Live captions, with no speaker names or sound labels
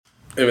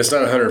If it's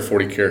not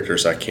 140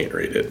 characters, I can't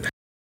read it.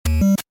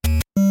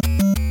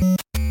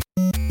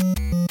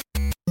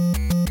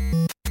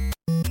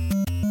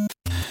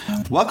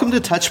 Welcome to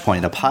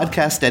Touchpoint, a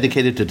podcast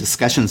dedicated to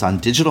discussions on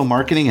digital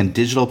marketing and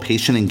digital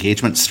patient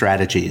engagement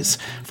strategies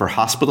for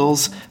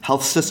hospitals,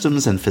 health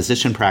systems, and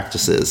physician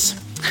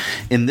practices.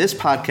 In this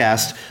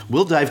podcast,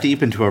 we'll dive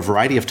deep into a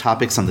variety of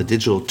topics on the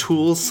digital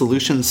tools,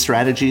 solutions,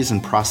 strategies,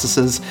 and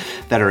processes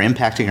that are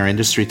impacting our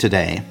industry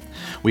today.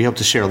 We hope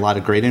to share a lot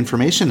of great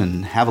information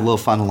and have a little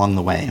fun along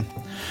the way.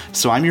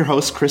 So I'm your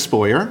host, Chris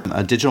Boyer,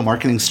 a digital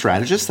marketing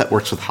strategist that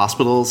works with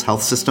hospitals,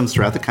 health systems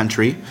throughout the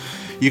country.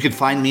 You can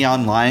find me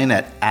online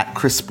at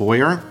Chris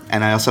Boyer,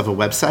 and I also have a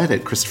website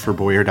at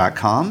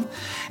christopherboyer.com.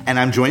 And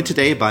I'm joined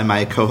today by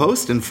my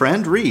co-host and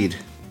friend, Reed.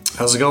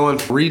 How's it going?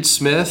 Reed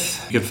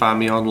Smith. You can find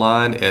me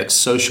online at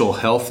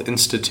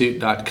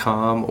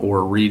socialhealthinstitute.com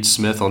or Reed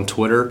Smith on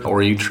Twitter,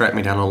 or you can track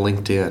me down on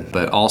LinkedIn.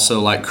 But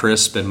also, like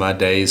Chris, spend my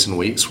days and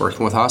weeks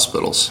working with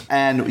hospitals.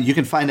 And you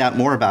can find out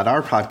more about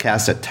our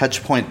podcast at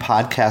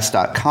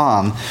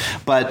touchpointpodcast.com.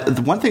 But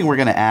the one thing we're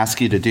going to ask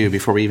you to do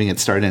before we even get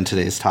started in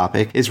today's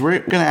topic is we're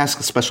going to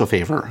ask a special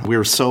favor.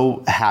 We're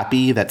so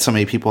happy that so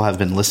many people have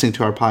been listening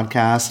to our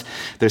podcast.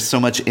 There's so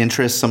much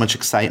interest, so much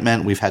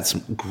excitement. We've had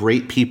some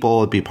great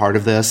people be part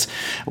of this.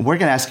 We're going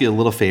to ask you a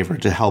little favor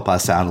to help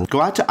us out.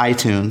 Go out to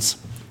iTunes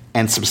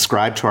and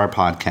subscribe to our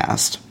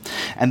podcast.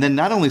 And then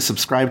not only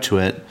subscribe to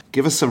it,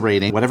 give us a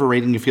rating, whatever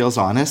rating you feel is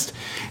honest.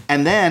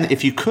 And then,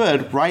 if you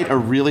could, write a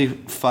really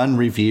fun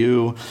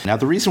review. Now,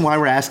 the reason why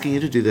we're asking you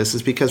to do this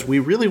is because we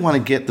really want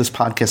to get this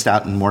podcast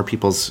out in more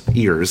people's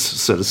ears,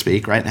 so to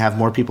speak, right? And have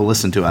more people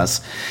listen to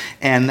us.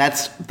 And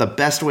that's the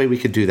best way we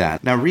could do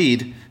that. Now,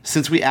 Reed,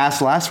 since we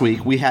asked last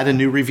week, we had a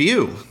new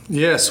review.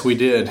 Yes, we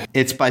did.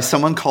 It's by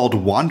someone called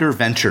Wander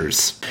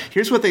Ventures.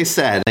 Here's what they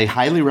said. They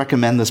highly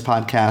recommend this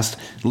podcast.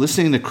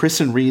 Listening to Chris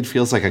and Reed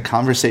feels like a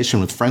conversation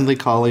with friendly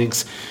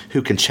colleagues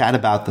who can chat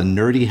about the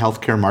nerdy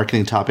healthcare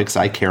marketing topics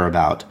I care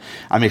about.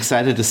 I'm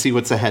excited to see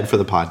what's ahead for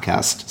the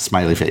podcast.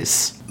 Smiley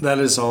face. That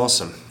is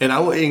awesome.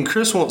 And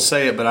Chris won't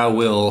say it, but I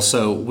will.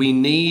 So we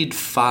need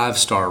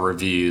 5-star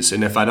reviews.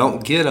 And if I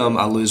don't get them,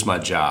 I lose my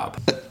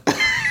job.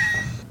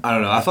 I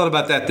don't know. I thought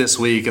about that this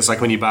week. It's like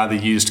when you buy the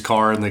used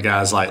car and the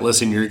guy's like,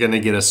 listen, you're going to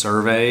get a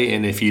survey.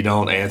 And if you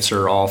don't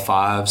answer all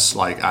 5s,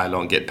 like, I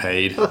don't get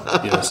paid.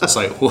 So it's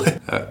like, what?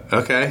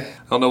 Okay.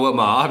 I don't know what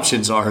my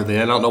options are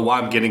then. I don't know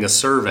why I'm getting a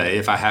survey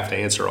if I have to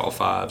answer all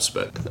 5s.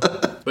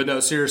 But no,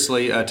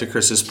 seriously, to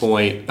Chris's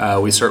point,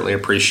 we certainly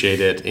appreciate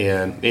it.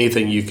 And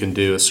anything you can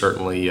do is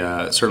certainly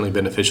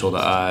beneficial to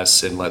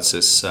us and lets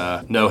us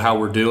know how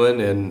we're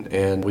doing.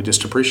 And we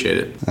just appreciate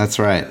it. That's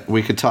right.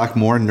 We could talk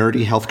more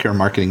nerdy healthcare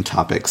marketing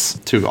topics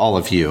to all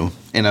of you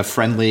in a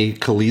friendly,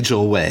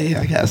 collegial way,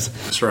 I guess.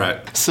 That's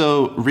right.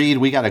 So, Reed,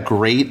 we got a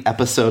great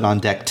episode on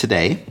deck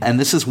today, and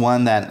this is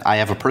one that I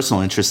have a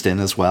personal interest in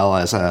as well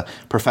as a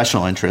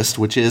professional interest,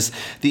 which is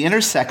the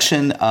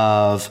intersection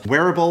of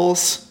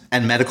wearables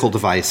and medical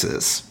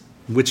devices,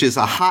 which is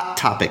a hot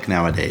topic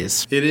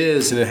nowadays. It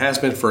is, and it has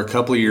been for a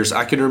couple of years.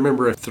 I can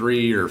remember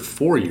 3 or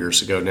 4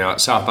 years ago now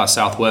at South by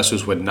Southwest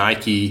was when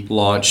Nike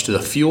launched the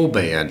Fuel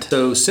Band.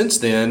 So since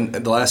then,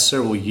 the last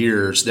several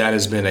years, that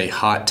has been a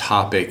hot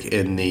topic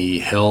in the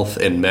health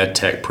and med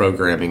tech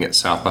programming at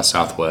South by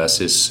Southwest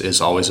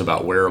is always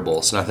about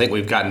wearables. And I think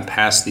we've gotten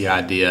past the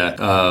idea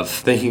of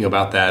thinking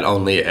about that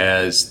only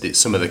as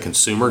some of the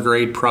consumer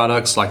grade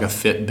products like a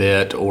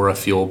Fitbit or a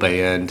Fuel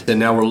Band. And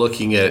now we're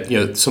looking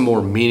at some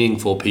more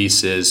meaningful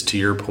pieces. To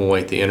your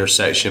point, the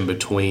intersection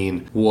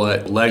between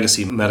what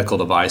legacy medical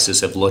devices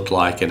have looked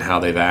like and how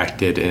they've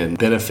acted and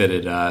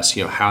benefited us.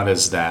 How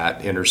does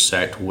that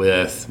intersect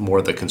with more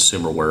of the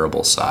consumer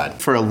wearable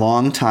side? For a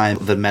long time,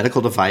 the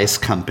medical device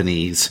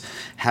companies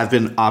have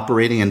been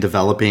operating and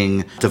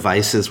developing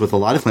devices with a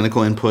lot of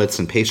clinical inputs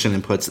and patient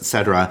inputs, et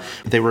cetera.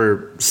 They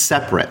were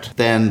separate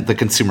than the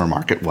consumer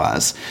market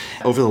was.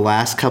 Over the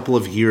last couple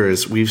of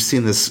years, we've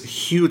seen this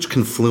huge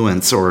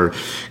confluence or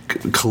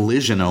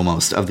collision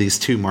almost of these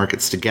two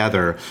markets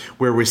together,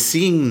 where we're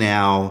seeing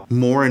now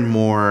more and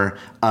more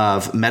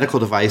of medical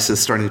devices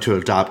starting to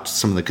adopt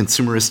some of the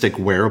consumeristic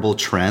wearable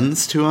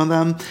trends to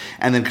them.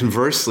 And then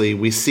conversely,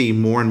 we see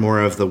more and more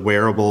of the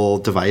wearable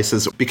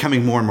devices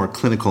becoming more and more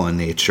clinical in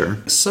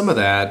nature. Some of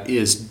that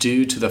is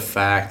due to the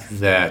fact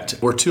that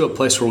we're to a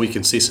place where we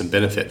can see some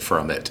benefit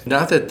from it.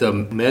 Not that the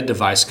med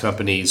device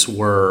companies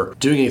were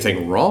doing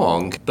anything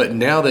wrong, but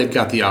now they've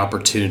got the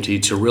opportunity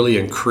to really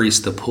increase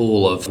the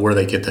pool of where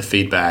they get the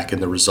feedback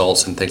and the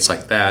results and things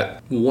like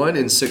that. 1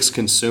 in 6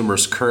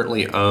 consumers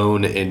currently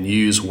own and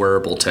use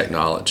wearable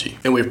technology.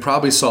 And we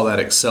probably saw that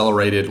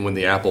accelerated when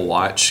the Apple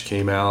Watch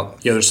came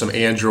out. There's some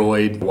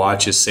Android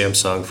watches,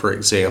 Samsung, for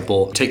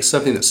example. Take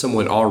something that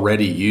someone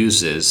already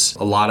uses.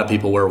 A lot of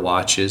people wear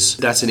watches.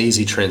 That's an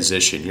easy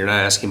transition. You're not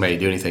asking anybody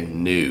to do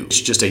anything new.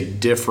 It's just a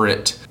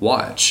different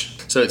watch.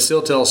 So it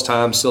still tells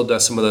time, still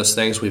does some of those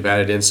things. We've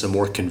added in some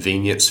more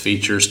convenience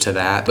features to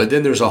that. But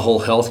then there's a whole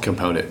health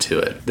component to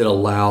it that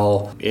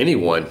allow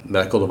anyone,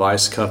 medical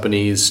device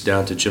companies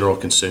down to general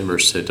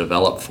consumers, to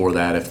develop for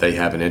that if they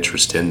have an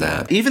interest in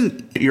that.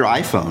 Even your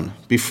iPhone,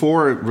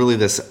 before really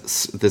this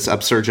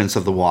upsurgence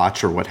of the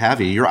watch or what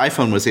have you, your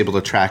iPhone was able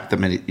to track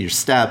your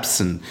steps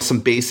and some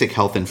basic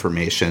health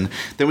information.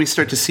 Then we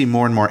start to see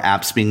more and more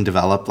apps being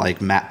developed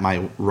like Map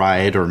My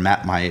Ride or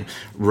Map My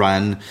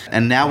Run.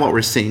 And now what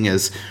we're seeing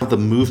is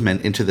the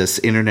movement into this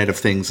Internet of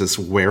Things, this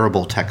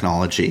wearable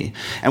technology.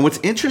 And what's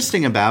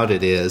interesting about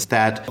it is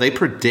that they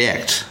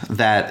predict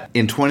that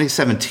in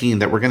 2017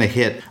 that we're going to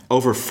hit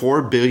over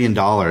 $4 billion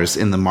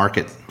in the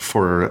market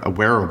for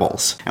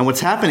wearables. And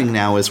what's happening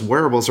now is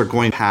wearables are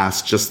going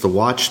past just the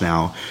watch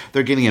now.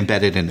 They're getting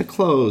embedded into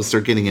clothes. They're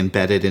getting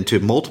embedded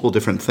into multiple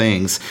different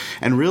things.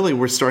 And really,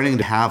 we're starting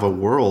to have a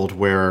world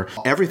where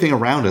everything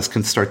around us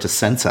can start to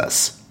sense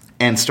us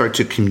and start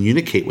to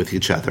communicate with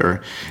each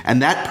other.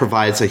 And that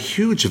provides a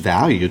huge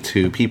value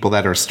to people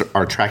that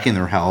are tracking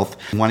their health,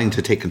 wanting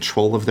to take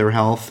control of their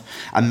health.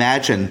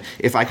 Imagine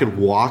if I could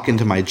walk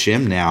into my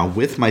gym now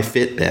with my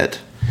Fitbit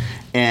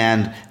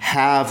and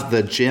have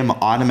the gym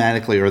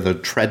automatically, or the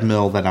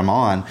treadmill that I'm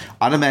on,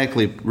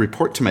 automatically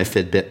report to my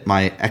Fitbit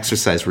my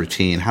exercise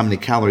routine, how many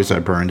calories I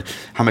burned,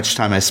 how much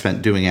time I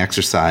spent doing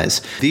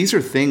exercise. These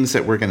are things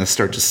that we're going to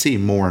start to see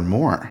more and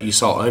more. You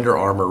saw Under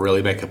Armour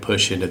really make a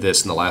push into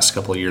this in the last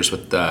couple of years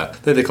with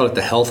they call it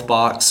the health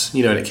box,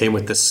 and it came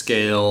with the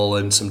scale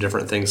and some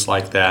different things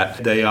like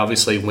that. They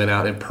obviously went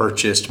out and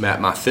purchased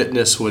Map My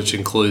Fitness, which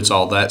includes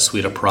all that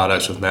suite of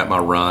products with Map My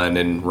Run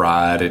and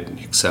Ride, and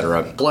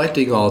etc.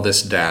 Collecting all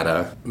this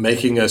data,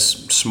 making us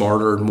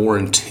smarter and more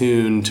in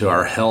tune to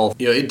our health.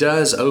 It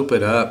does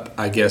open up,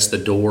 I guess, the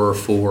door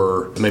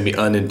for maybe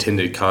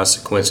unintended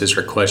consequences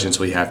or questions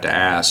we have to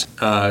ask.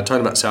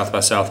 Talking about South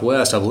by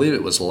Southwest, I believe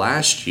it was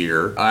last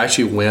year, I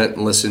actually went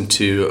and listened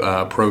to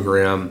a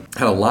program,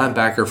 had a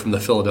linebacker from the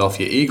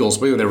Philadelphia Eagles,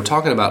 but they were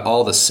talking about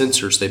all the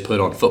sensors they put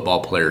on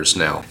football players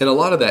now. And a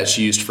lot of that's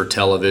used for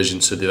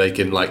television so that they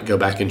can go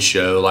back and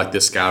show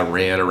this guy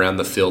ran around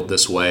the field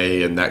this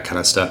way and that kind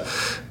of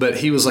stuff. But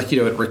he was like,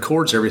 it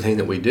records everything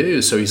that we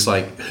do. So he's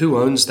like, who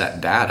owns that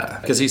data?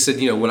 Because he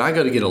said, when I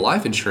go to get a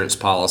life insurance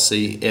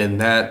policy and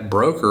that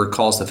broker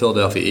calls the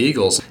Philadelphia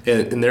Eagles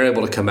and they're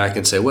able to come back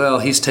and say, well,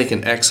 he's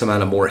taken X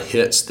amount of more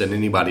hits than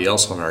anybody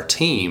else on our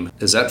team.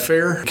 Is that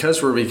fair?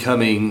 Because we're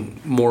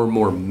becoming more and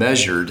more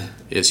measured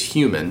as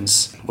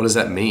humans, what does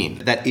that mean?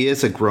 That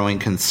is a growing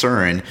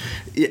concern.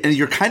 And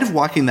you're kind of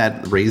walking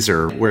that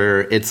razor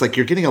where it's like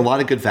you're getting a lot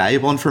of good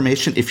valuable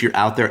information if you're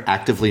out there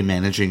actively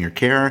managing your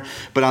care.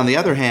 But on the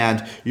other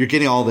hand, you're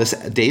getting all this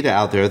data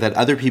out there that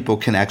other people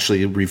can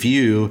actually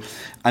review,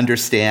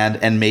 understand,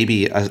 and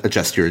maybe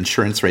adjust your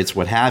insurance rates,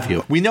 what have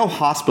you. We know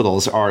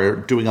hospitals are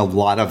doing a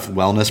lot of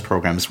wellness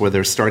programs where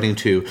they're starting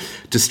to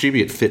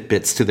distribute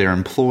Fitbits to their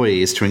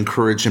employees to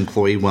encourage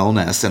employee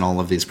wellness and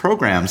all of these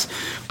programs.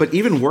 But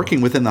even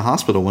working within the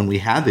hospital, when we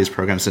had these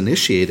programs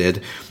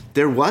initiated,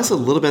 there was a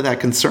little bit of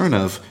that concern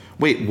of,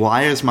 wait,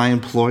 why is my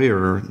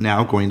employer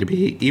now going to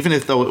be, even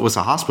if though it was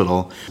a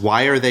hospital,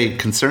 why are they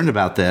concerned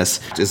about this?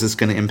 Is this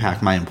going to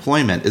impact my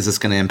employment? Is this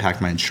going to impact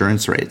my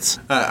insurance rates?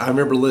 I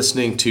remember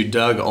listening to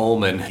Doug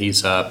Ullman.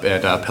 He's up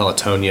at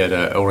Pelotonia,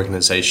 an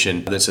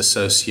organization that's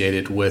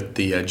associated with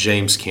the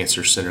James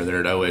Cancer Center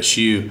there at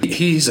OSU.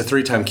 He's a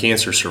 3-time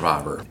cancer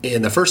survivor.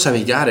 And the first time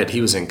he got it,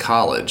 he was in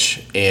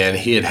college, and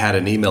he had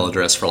an email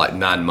address for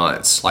 9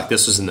 months.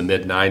 This was in the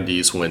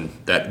mid-90s when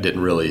that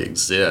didn't really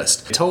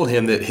exist. I told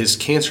him that his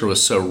cancer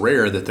was so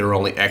rare that there were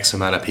only X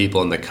amount of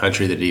people in the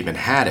country that even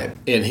had it.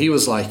 And he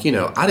was like,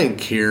 I didn't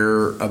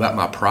care about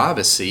my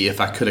privacy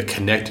if I could have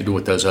connected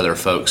with those other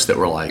folks that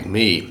were like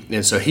me.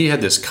 And so he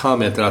had this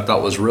comment that I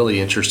thought was really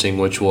interesting,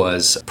 which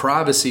was,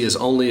 privacy is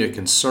only a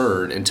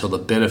concern until the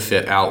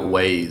benefit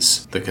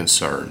outweighs the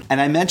concern. And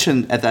I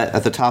mentioned at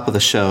the top of the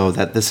show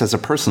that this has a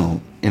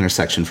personal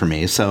intersection for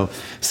me. So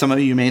some of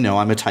you may know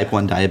I'm a type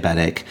 1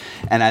 diabetic,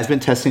 and I've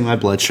been testing my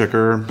blood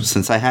sugar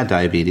since I had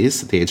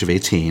diabetes at the age of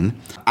 18.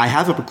 I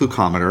have a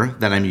glucometer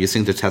that I'm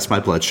using to test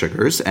my blood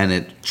sugars, and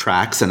it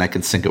tracks, and I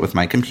can sync it with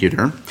my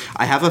computer.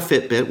 I have a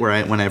Fitbit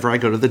where whenever I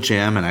go to the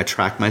gym and I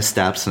track my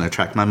steps and I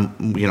track my,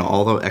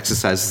 all the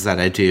exercises that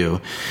I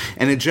do.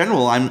 And in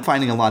general, I'm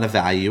finding a lot of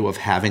value of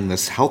having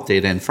this health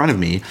data in front of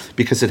me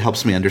because it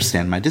helps me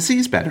understand my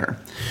disease better.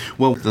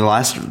 Well, the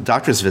last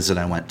doctor's visit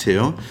I went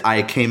to,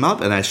 I came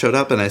up and I showed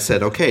up and I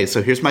said, okay,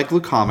 so here's my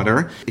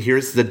glucometer.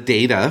 Here's the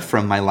data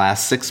from my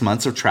last 6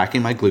 months of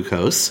tracking my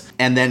glucose.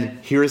 And then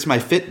here is my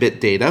Fitbit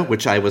data,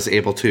 which I was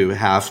able to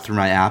have through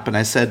my app. And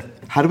I said,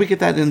 how do we get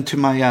that into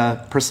my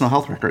personal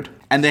health record?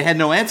 And they had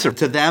no answer.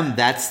 To them,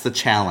 that's the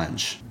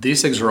challenge.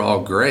 These things are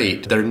all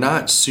great. They're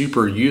not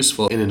super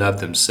useful in and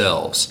of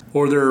themselves,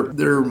 or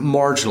they're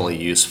marginally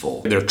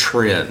useful. They're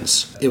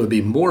trends. It would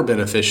be more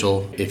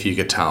beneficial if you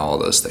could tie all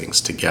those things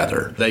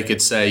together. They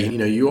could say,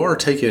 you are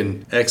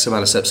taking X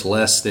amount of steps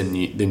less than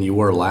you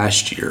were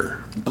last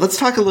year. Let's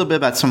talk a little bit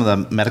about some of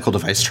the medical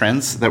device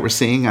trends that we're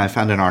seeing. I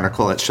found an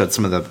article that showed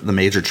some of the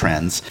major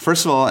trends.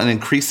 First of all, an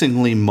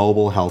increasingly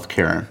mobile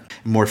healthcare.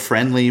 More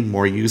friendly,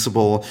 more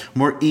usable,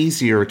 more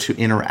easier to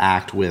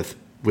interact with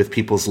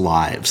people's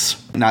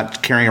lives,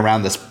 not carrying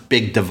around this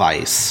big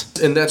device.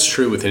 And that's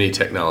true with any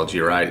technology,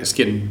 right? It's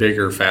getting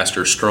bigger,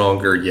 faster,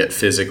 stronger, yet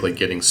physically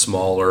getting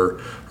smaller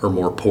or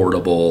more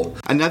portable.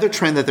 Another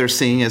trend that they're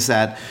seeing is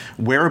that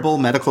wearable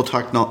medical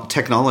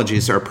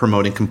technologies are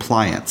promoting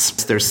compliance.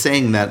 They're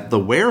saying that the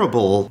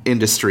wearable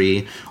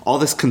industry, all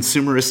this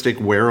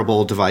consumeristic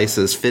wearable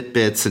devices,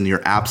 Fitbits and your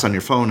apps on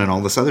your phone and all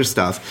this other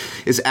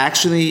stuff, is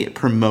actually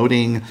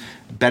promoting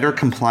better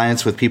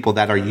compliance with people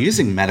that are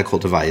using medical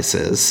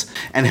devices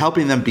and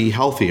helping them be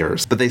healthier.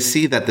 But they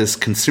see that this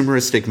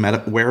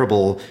consumeristic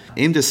wearable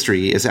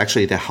industry is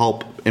actually to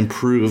help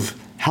improve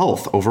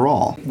health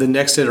overall. The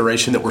next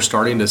iteration that we're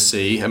starting to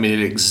see,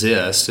 it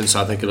exists, and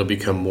so I think it'll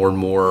become more and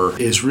more,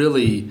 is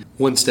really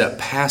one step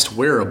past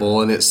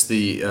wearable, and it's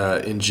the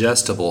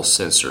ingestible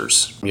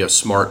sensors,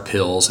 smart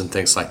pills and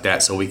things like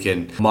that, so we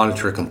can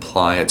monitor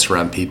compliance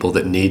around people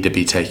that need to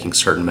be taking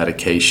certain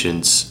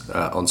medications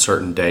on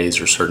certain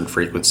days or certain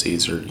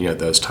frequencies or,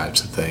 those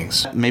types of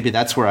things. Maybe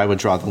that's where I would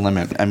draw the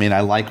limit. I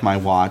like my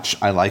watch,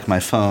 I like my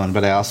phone,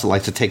 but I also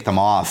like to take them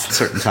off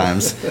certain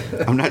times.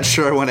 I'm not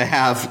sure I want to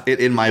have it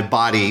in my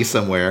body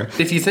somewhere.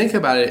 If you think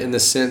about it in the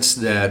sense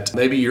that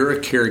maybe you're a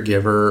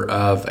caregiver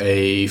of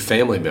a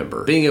family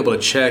member, being able to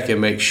check and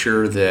make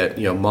sure that,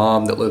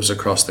 mom that lives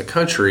across the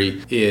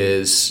country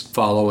is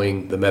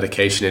following the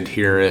medication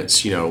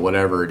adherence,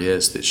 whatever it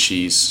is that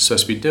she's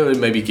supposed to be doing,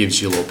 maybe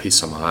gives you a little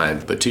peace of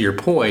mind. But to your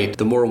point,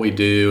 the more we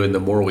do and the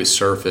more we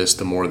surface,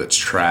 the more that's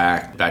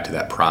tracked, back to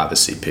that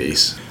privacy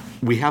piece.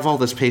 We have all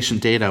this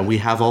patient data, we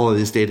have all of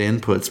these data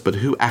inputs, but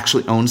who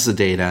actually owns the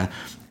data?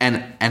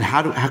 And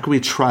how can we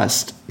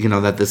trust,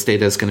 that this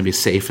data is going to be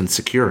safe and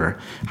secure?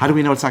 How do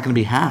we know it's not going to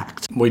be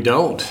hacked? We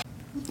don't.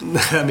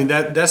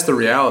 That's the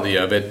reality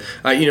of it.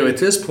 At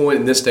this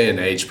point in this day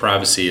and age,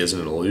 privacy is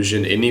an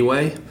illusion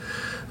anyway.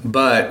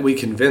 But we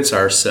convince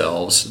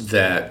ourselves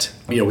that,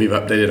 we've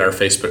updated our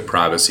Facebook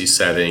privacy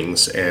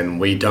settings and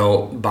we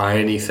don't buy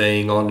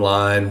anything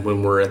online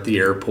when we're at the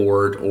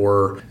airport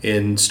or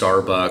in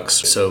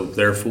Starbucks. So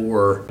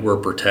therefore, we're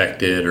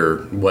protected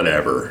or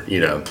whatever,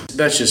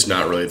 That's just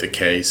not really the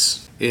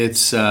case.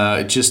 It's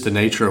just the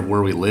nature of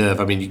where we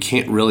live. You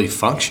can't really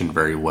function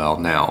very well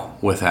now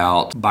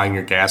without buying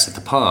your gas at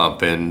the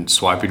pump and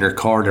swiping your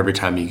card every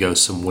time you go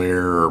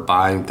somewhere or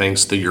buying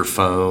things through your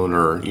phone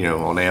or,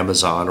 on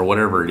Amazon or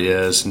whatever it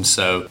is. And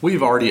so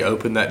we've already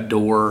opened that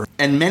door.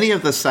 And many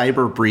of the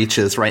cyber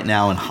breaches right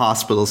now in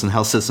hospitals and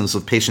health systems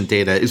with patient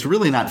data is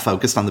really not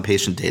focused on the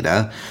patient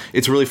data.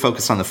 It's really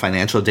focused on the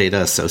financial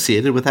data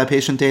associated with that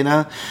patient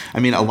data.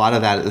 A lot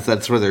of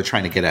that's where they're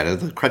trying to get at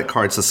it. The credit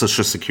cards, the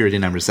social security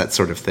numbers, that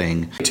sort of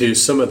thing. To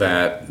some of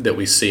that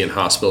we see in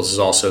hospitals is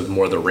also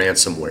more the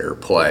ransomware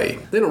play.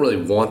 They don't really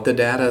want the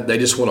data. They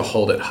just want to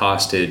hold it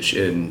hostage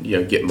and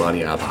get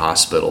money out of the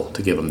hospital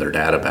to give them their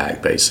data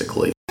back,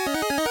 basically.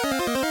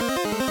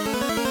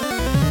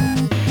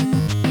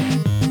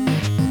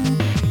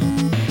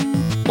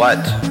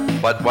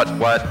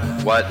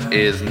 What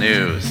is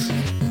news?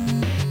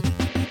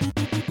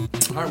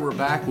 All right, we're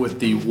back with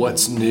the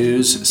What's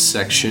News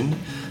section.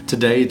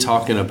 Today,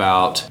 talking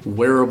about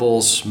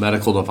wearables,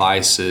 medical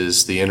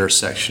devices, the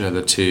intersection of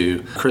the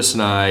two. Chris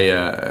and I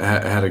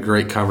had a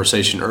great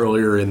conversation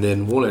earlier and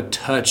then want to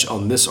touch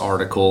on this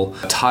article,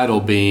 title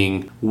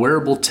being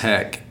Wearable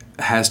Tech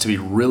Has to Be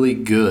Really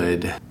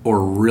Good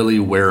or Really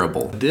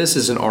Wearable. This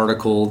is an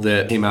article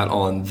that came out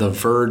on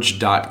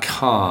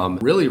TheVerge.com,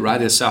 really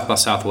right as South by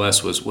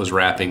Southwest was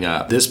wrapping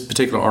up. This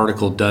particular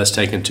article does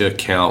take into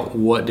account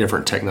what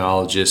different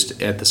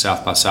technologists at the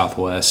South by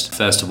Southwest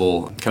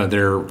Festival, kind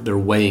of they're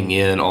weighing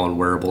in on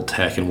wearable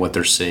tech and what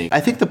they're seeing. I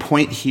think the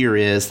point here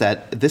is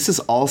that this is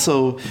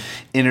also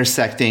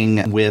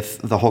intersecting with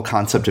the whole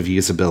concept of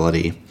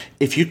usability.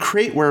 If you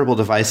create wearable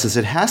devices,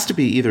 it has to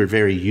be either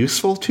very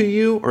useful to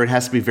you or it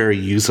has to be very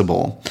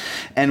usable.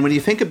 And when you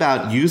think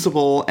about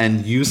usable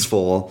and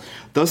useful,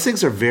 those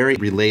things are very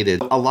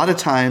related. A lot of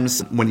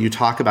times when you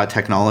talk about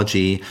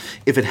technology,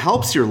 if it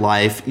helps your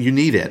life, you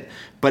need it.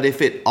 But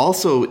if it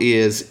also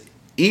is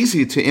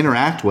easy to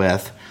interact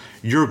with,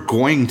 you're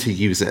going to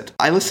use it.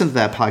 I listened to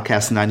that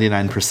podcast,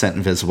 99%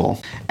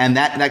 Invisible. And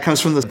that comes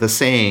from the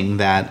saying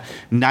that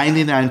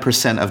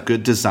 99% of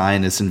good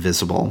design is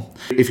invisible.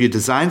 If you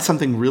design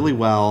something really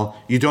well,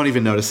 you don't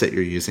even notice that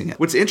you're using it.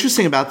 What's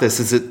interesting about this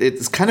is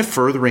it's kind of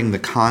furthering the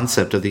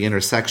concept of the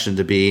intersection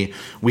to be,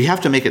 we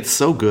have to make it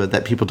so good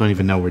that people don't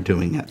even know we're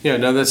doing it. Yeah,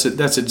 no,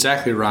 that's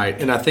exactly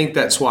right. And I think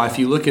that's why if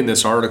you look in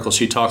this article,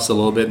 she talks a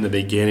little bit in the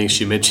beginning,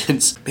 she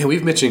mentions,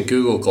 we've mentioned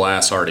Google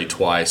Glass already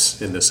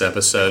twice in this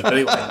episode. But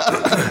anyway,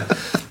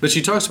 But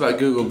she talks about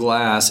Google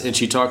Glass, and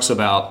she talks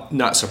about,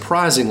 not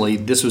surprisingly,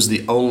 this was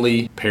the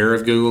only pair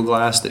of Google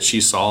Glass that she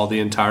saw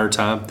the entire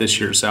time this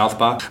year at South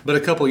by. But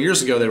a couple of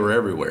years ago, they were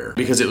everywhere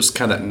because it was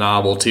kind of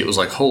novelty. It was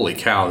like, holy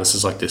cow, this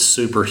is like this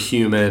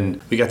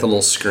superhuman, we got the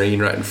little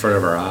screen right in front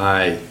of our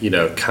eye,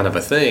 kind of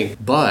a thing.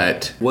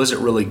 But was it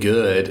really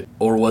good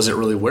or was it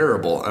really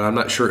wearable? And I'm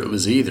not sure it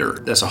was either.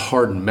 That's a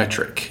hard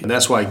metric. And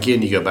that's why,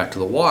 again, you go back to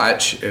the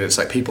watch, and it's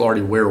like people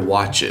already wear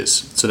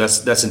watches. So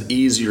that's an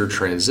easier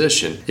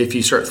transition. If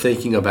you start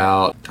thinking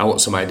about, I want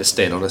somebody to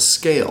stand on a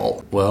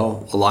scale.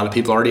 Well, a lot of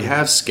people already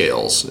have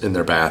scales in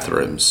their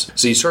bathrooms.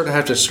 So you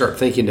have to start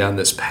thinking down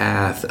this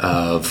path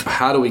of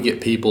how do we get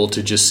people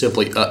to just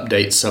simply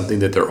update something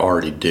that they're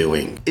already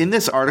doing. In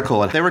this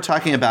article, they were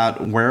talking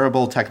about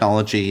wearable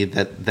technology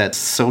that's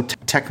so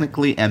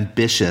technically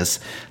ambitious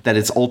that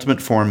its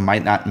ultimate form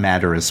might not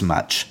matter as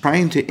much.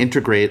 Trying to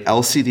integrate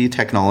LCD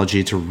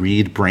technology to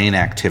read brain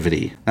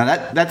activity. Now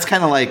that's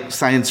kind of like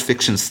science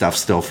fiction stuff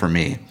still for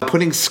me.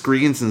 Putting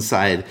screens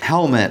inside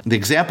helmet. The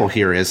example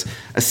here is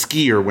a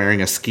skier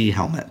wearing a ski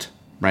helmet,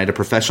 right? A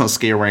professional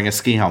skier wearing a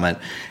ski helmet.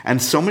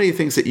 And so many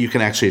things that you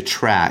can actually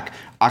track.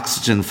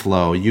 Oxygen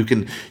flow.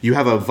 You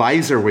have a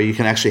visor where you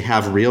can actually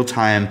have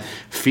real-time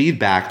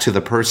feedback to the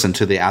person,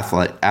 to the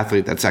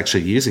athlete that's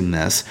actually using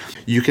this.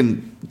 You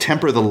can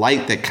temper the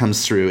light that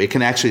comes through. It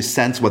can actually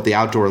sense what the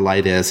outdoor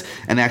light is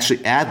and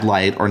actually add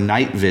light or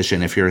night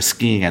vision if you're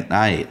skiing at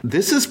night.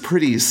 This is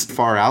pretty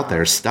far out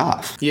there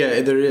stuff.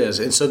 Yeah, there is.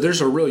 And so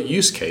there's a real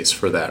use case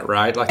for that,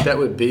 right? Like that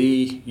would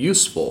be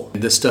useful.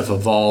 This stuff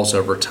evolves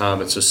over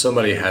time, and so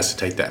somebody has to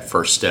take that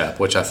first step,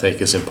 which I think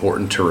is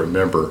important to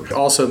remember.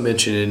 Also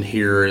mentioned in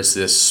here is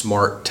this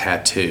smart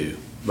tattoo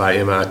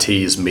by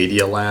MIT's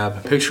Media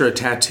Lab. Picture a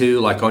tattoo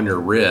like on your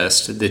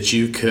wrist that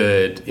you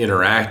could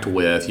interact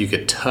with, you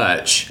could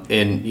touch,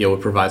 and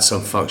would provide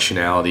some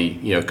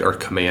functionality, or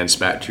commands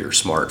back to your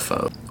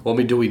smartphone. Well,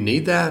 do we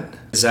need that?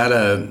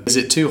 Is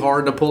it too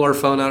hard to pull our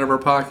phone out of our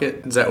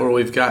pocket? Is that where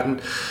we've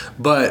gotten?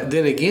 But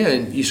then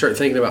again, you start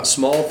thinking about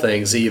small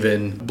things,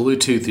 even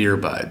Bluetooth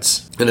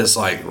earbuds. And it's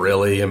like,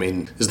 really?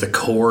 Is the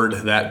cord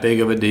that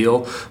big of a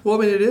deal? Well,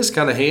 it is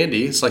kind of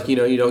handy. It's like, you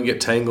don't get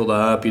tangled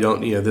up. You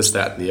don't, this,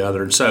 that, and the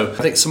other. And so I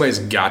think somebody's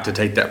got to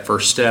take that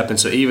first step. And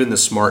so even the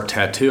smart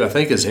tattoo, I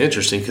think, is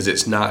interesting because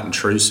it's not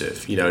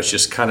intrusive. It's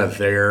just kind of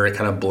there. It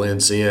kind of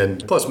blends in.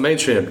 Plus,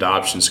 mainstream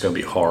adoption is going to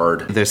be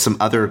hard. There's some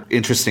other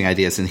interesting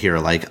ideas in here,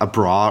 like a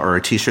bra or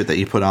a t-shirt that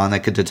you put on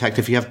that could detect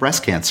if you have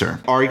breast cancer.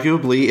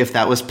 Arguably, if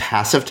that was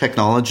passive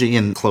technology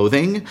in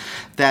clothing,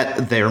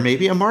 that there may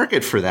be a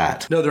market for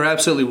that. No, there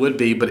absolutely would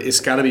be, but it's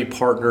got to be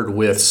partnered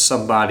with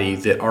somebody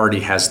that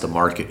already has the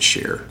market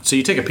share. So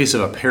you take a piece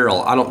of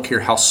apparel, I don't care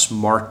how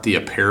smart the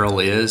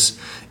apparel is,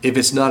 if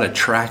it's not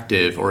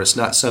attractive or it's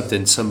not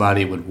something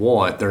somebody would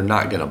want, they're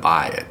not going to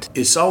buy it.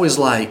 It's always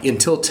like,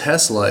 until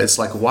Tesla, it's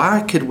like,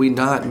 why could we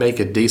not make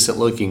a decent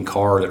looking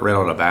car that ran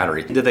on a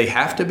battery? Do they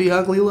have to be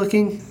ugly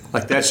looking?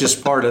 Like that's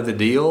just part of the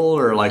deal?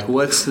 Or like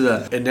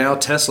and now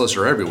Teslas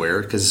are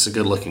everywhere because it's a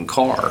good looking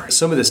car.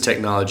 Some of this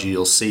technology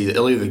you'll see,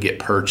 it'll either get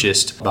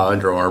purchased by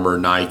Under Armour,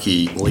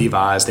 Nike,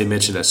 Levi's. They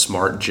mentioned a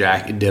smart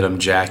denim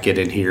jacket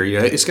in here.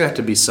 It's going to have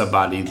to be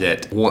somebody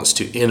that wants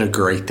to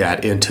integrate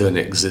that into an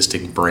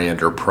existing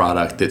brand or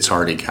product that's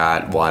already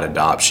got wide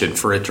adoption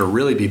for it to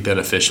really be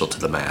beneficial to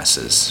the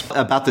masses.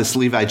 About this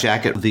Levi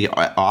jacket, the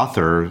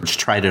author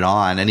tried it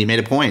on and he made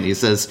a point. He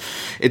says,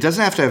 it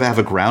doesn't have to have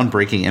a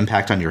groundbreaking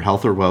impact on your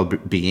health or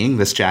well-being,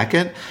 this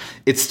jacket.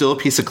 It's still a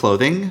piece of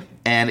clothing.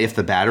 And if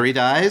the battery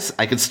dies,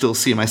 I could still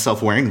see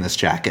myself wearing this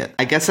jacket.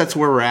 I guess that's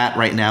where we're at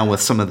right now with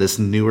some of this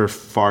newer,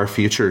 far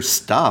future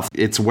stuff.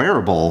 It's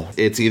wearable.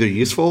 It's either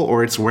useful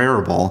or it's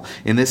wearable.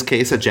 In this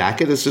case, a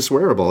jacket is just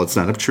wearable. It's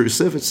not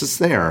obtrusive. It's just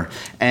there.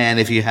 And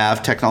if you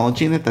have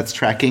technology in it that's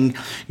tracking,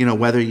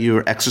 whether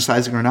you're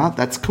exercising or not,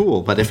 that's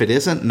cool. But if it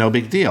isn't, no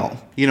big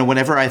deal.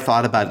 Whenever I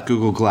thought about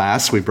Google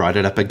Glass, we brought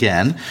it up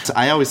again. So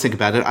I always think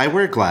about it. I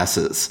wear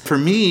glasses. For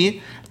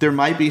me, there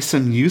might be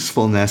some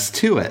usefulness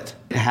to it,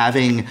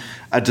 having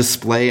a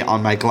display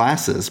on my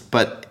glasses.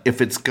 But if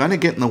it's going to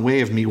get in the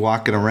way of me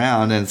walking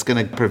around and it's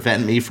going to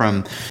prevent me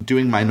from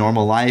doing my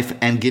normal life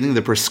and getting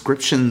the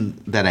prescription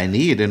that I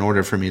need in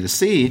order for me to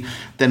see,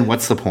 then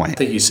what's the point? I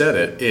think you said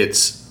it.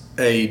 It's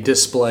a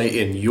display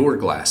in your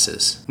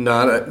glasses,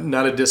 not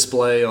a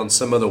display on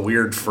some other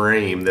weird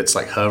frame that's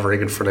like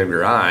hovering in front of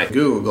your eye.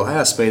 Google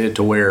Glass made it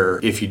to where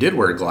if you did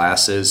wear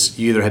glasses,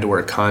 you either had to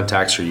wear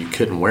contacts or you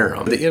couldn't wear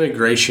them. The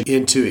integration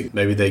into it,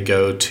 maybe they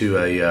go to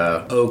a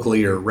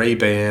Oakley or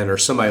Ray-Ban or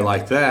somebody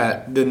like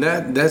that, then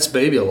that's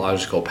maybe a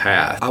logical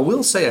path. I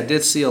will say I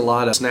did see a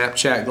lot of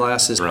Snapchat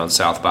glasses around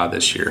South by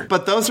this year.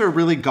 But those are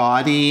really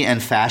gaudy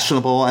and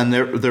fashionable, and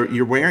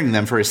you're wearing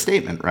them for a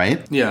statement,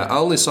 right? Yeah, I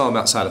only saw them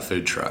outside of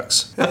food trucks.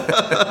 drugs.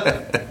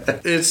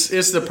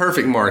 It's the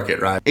perfect market,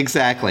 right?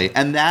 Exactly.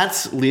 And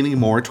that's leaning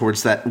more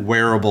towards that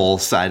wearable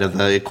side of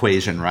the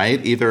equation,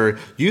 right? Either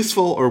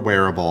useful or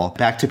wearable.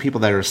 Back to people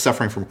that are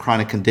suffering from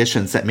chronic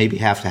conditions that maybe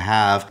have to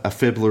have a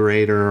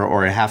defibrillator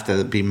or have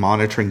to be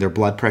monitoring their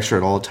blood pressure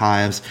at all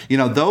times.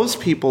 Those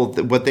people,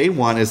 what they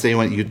want is they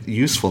want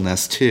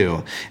usefulness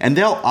too. And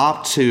they'll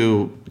opt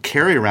to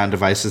carry around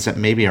devices that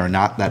maybe are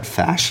not that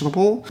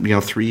fashionable.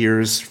 3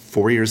 years,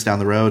 4 years down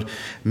the road,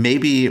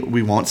 maybe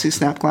we won't see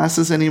snap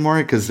glasses anymore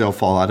because they'll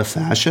fall out of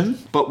fashion.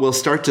 But we'll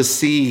start to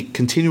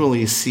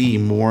continually see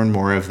more and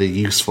more of the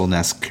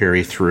usefulness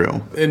carry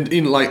through.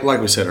 And like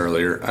we said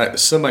earlier,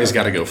 somebody's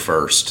got to go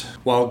first.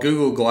 While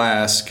Google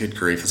Glass, good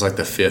grief, it's like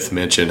the fifth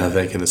mention, I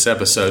think, in this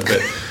episode.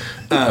 But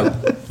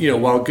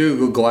while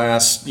Google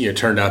Glass,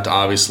 turned out to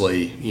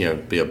obviously,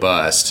 be a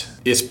bust,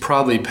 it's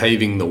probably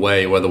paving the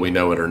way, whether we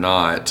know it or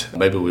not.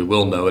 Maybe we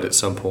will know it at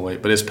some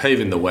point, but it's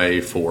paving the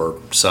way for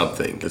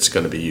something that's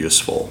going to be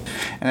useful.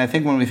 And I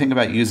think when we think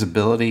about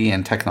usability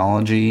and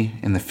technology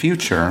in the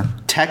future,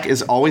 tech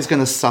is always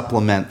going to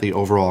supplement the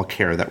overall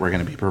care that we're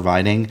going to be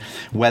providing,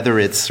 whether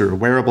it's through a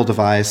wearable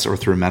device or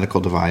through a medical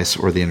device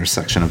or the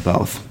intersection of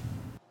both.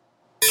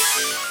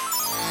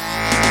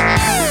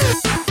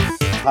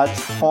 Touch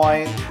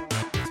point,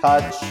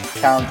 touch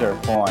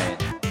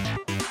counterpoint.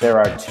 There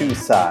are two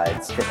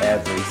sides to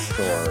every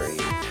story.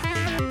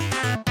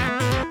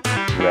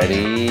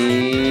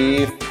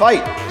 Ready,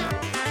 fight!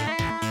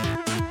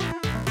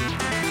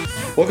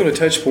 Welcome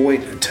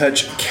to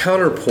Touch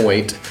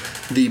Counterpoint,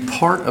 the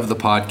part of the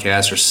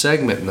podcast or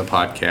segment in the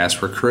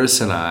podcast where Chris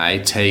and I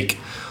take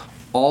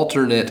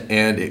alternate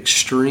and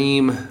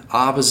extreme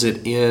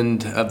opposite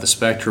end of the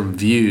spectrum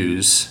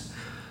views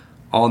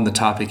on the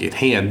topic at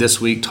hand.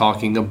 This week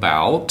talking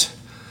about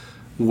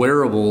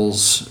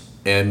wearables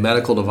and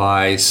medical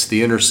device,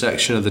 the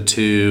intersection of the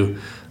two,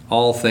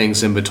 all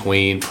things in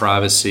between,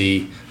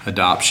 privacy,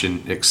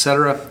 adoption,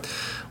 etc.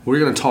 We're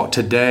going to talk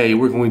today,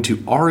 we're going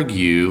to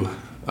argue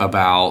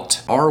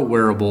about, are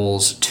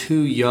wearables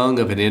too young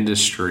of an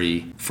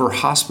industry for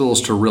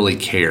hospitals to really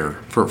care,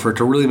 for it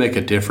to really make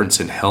a difference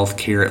in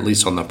healthcare, at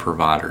least on the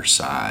provider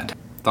side?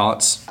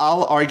 Thoughts?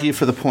 I'll argue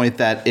for the point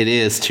that it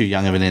is too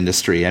young of an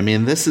industry. I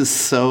mean, this is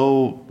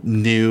so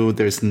new.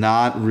 There's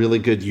not really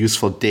good,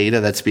 useful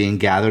data that's being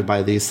gathered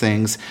by these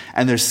things.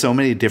 And there's so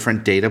many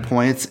different data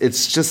points.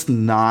 It's just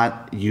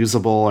not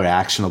usable or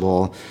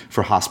actionable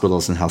for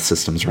hospitals and health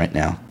systems right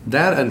now.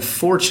 That,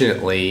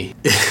 unfortunately,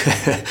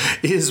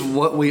 is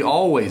what we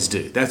always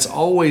do. That's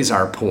always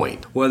our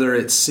point. Whether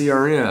it's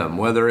CRM,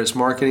 whether it's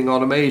marketing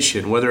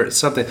automation, whether it's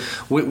something,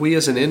 we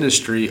as an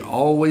industry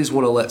always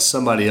want to let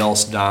somebody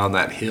else die on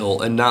that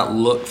hill and not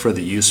look for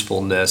the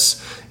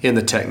usefulness in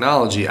the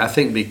technology. I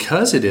think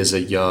because it is a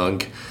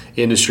young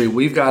industry,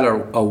 we've got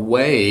a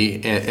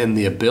way and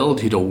the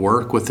ability to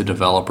work with the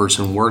developers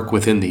and work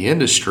within the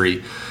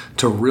industry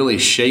to really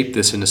shape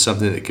this into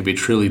something that could be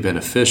truly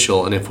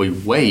beneficial. And if we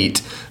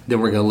wait, then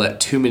we're going to let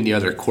too many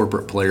other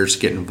corporate players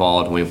get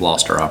involved and we've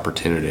lost our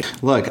opportunity.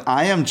 Look,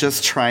 I am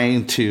just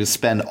trying to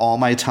spend all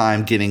my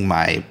time getting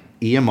my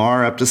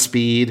EMR up to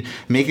speed,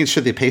 making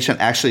sure the patient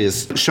actually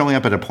is showing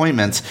up at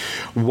appointments.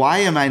 Why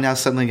am I now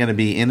suddenly going to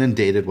be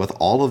inundated with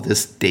all of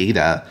this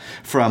data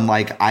from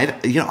I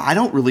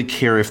don't really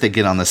care if they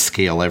get on the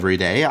scale every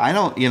day.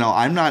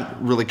 I'm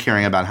not really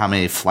caring about how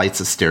many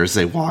flights of stairs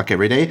they walk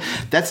every day.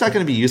 That's not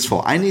going to be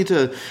useful. I need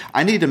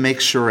to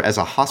make sure as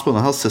a hospital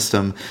and health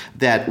system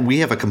that we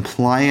have a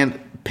compliant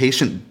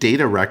patient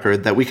data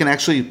record that we can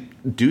actually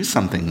do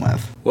something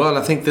with. Well, and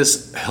I think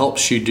this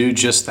helps you do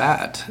just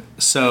that.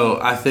 So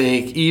I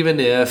think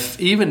even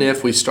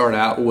if we start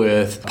out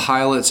with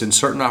pilots and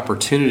certain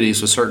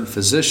opportunities with certain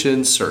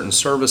physicians, certain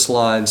service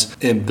lines,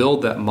 and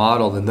build that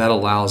model, then that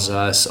allows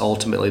us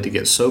ultimately to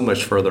get so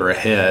much further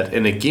ahead.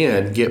 And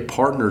again, get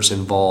partners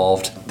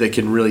involved that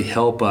can really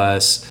help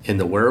us in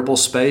the wearable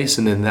space,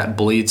 and then that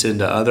bleeds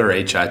into other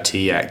HIT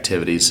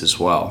activities as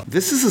well.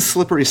 This is a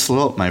slippery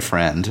slope, my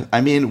friend.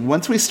 I mean,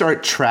 once we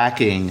start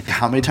tracking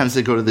how many times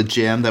they go to the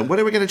gym, that what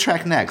are we going to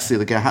track next?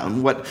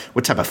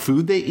 What type of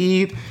food they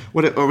eat?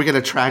 What are we going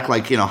to track?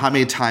 How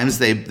many times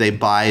they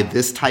buy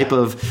this type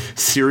of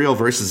cereal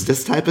versus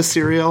this type of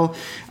cereal,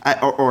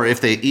 or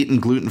if they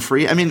eat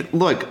gluten-free. I mean,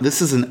 look,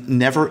 this is a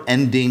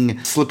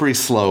never-ending slippery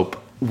slope.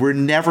 We're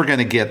never going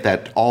to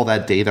get all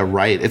that data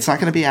right. It's not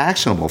going to be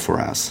actionable for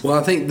us. Well,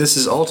 I think this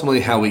is ultimately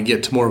how we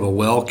get to more of a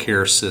well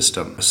care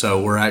system. So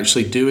we're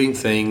actually doing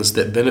things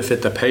that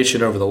benefit the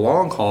patient over the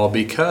long haul,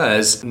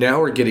 because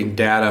now we're getting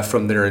data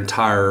from their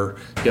entire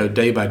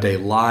day-by-day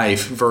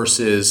life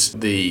versus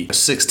the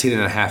 16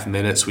 and a half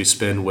minutes we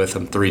spend with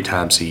them 3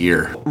 times a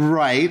year.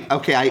 Right.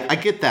 Okay, I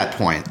get that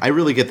point. I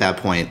really get that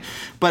point.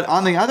 But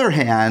on the other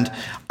hand,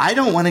 I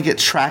don't want to get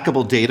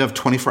trackable data of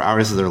 24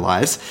 hours of their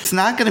lives. It's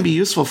not going to be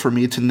useful for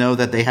me to know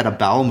that they had a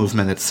bowel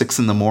movement at 6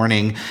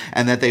 a.m.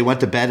 and that they went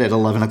to bed at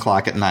 11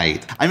 o'clock at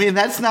night. I mean,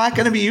 that's not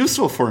going to be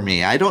useful for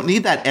me. I don't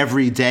need that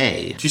every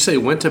day. Did you say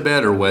went to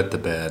bed or wet the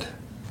bed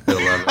at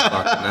 11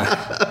 o'clock at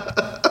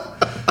night?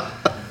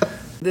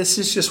 This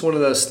is just one of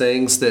those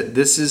things that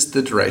this is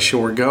the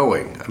direction we're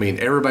going. I mean,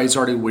 everybody's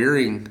already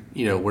wearing,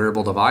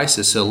 wearable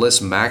devices, so let's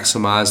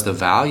maximize the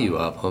value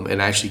of them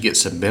and actually get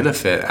some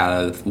benefit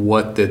out of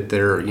what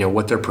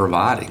they're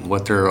providing,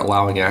 what they're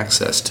allowing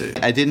access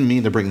to. I didn't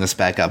mean to bring this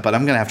back up, but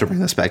I'm going to have to bring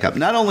this back up.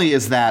 Not only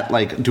is that,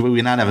 do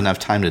we not have enough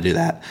time to do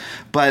that,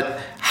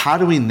 but how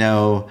do we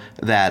know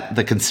that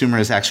the consumer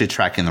is actually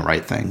tracking the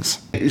right things?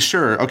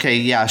 Sure, okay,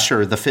 yeah,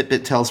 sure. The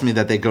Fitbit tells me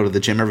that they go to the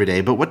gym every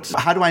day, but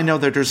how do I know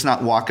they're just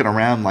not walking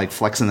around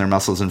flexing their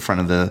muscles in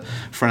front of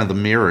the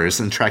mirrors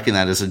and tracking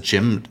that as a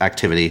gym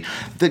activity?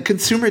 The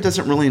consumer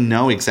doesn't really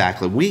know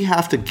exactly. We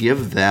have to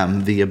give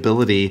them the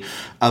ability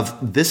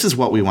of, this is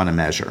what we want to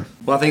measure.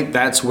 Well, I think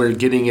that's where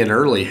getting in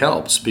early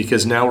helps,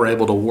 because now we're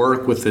able to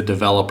work with the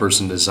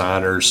developers and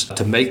designers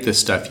to make this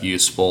stuff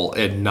useful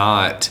and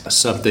not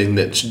something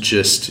that's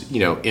just,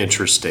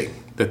 interesting,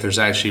 that there's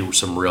actually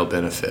some real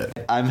benefit.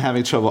 I'm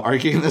having trouble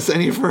arguing this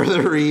any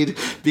further, Reed,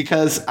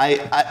 because I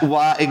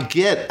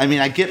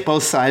get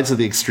both sides of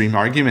the extreme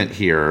argument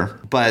here,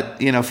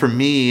 but for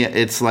me,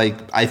 it's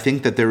I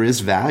think that there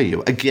is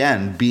value.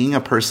 Again, being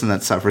a person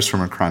that suffers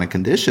from a chronic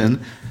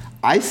condition,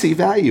 I see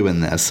value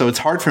in this. So it's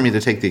hard for me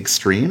to take the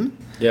extreme.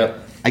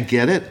 Yep. I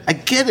get it.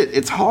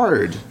 It's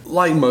hard.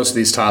 Like most of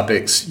these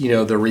topics,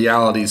 the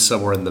reality is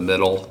somewhere in the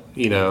middle.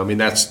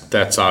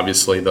 That's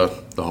obviously the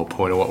whole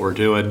point of what we're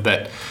doing.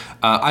 But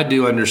I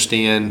do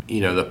understand,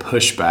 the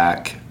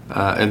pushback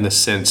in the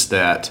sense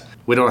that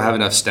we don't have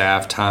enough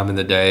staff, time in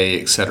the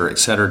day, et cetera,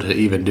 to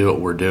even do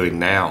what we're doing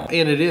now.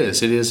 And it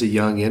is a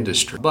young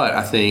industry. But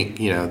I think,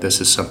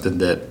 this is something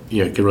that,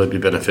 could really be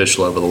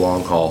beneficial over the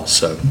long haul.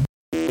 So.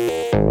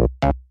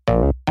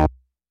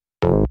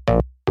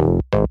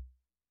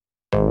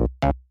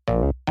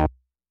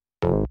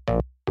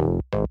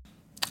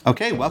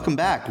 Okay, welcome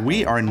back.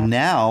 We are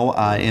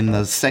now in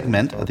the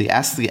segment, the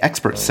Ask the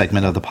Expert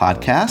segment of the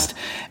podcast,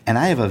 and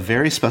I have a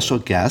very special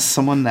guest,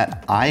 someone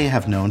that I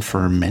have known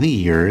for many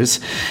years,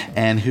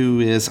 and who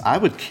is, I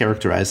would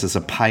characterize as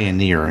a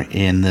pioneer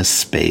in this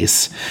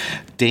space,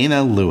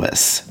 Dana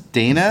Lewis.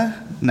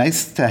 Dana,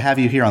 nice to have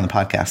you here on the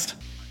podcast.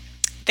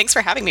 Thanks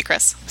for having me,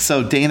 Chris.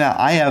 So, Dana,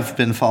 I have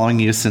been following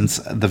you since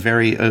the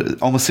very,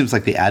 almost seems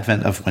like the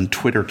advent of when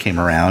Twitter came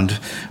around.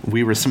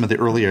 We were some of the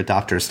early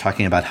adopters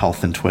talking about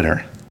health in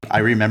Twitter. I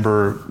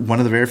remember one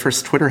of the very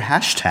first Twitter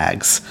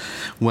hashtags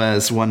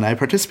was one I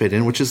participated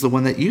in, which is the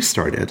one that you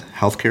started,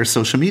 healthcare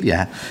social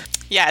media.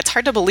 Yeah, it's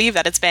hard to believe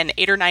that it's been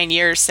 8 or 9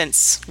 years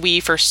since we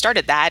first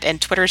started that,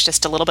 and Twitter's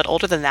just a little bit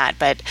older than that,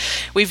 but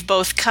we've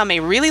both come a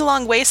really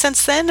long way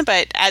since then,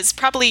 but as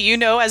probably you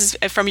know, as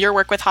from your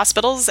work with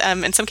hospitals,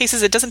 in some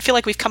cases it doesn't feel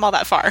like we've come all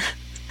that far.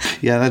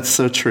 Yeah, that's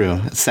so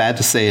true. It's sad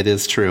to say it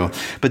is true.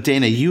 But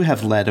Dana, you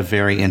have led a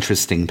very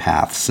interesting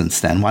path since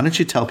then. Why don't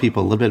you tell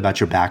people a little bit about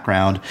your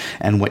background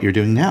and what you're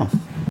doing now?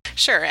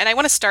 Sure. And I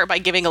want to start by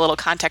giving a little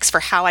context for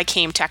how I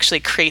came to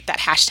actually create that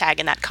hashtag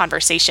and that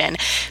conversation,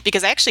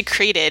 because I actually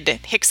created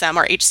HCSM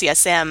or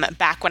HCSM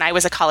back when I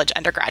was a college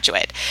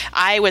undergraduate.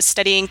 I was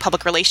studying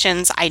public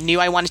relations. I knew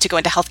I wanted to go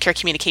into healthcare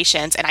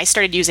communications, and I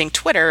started using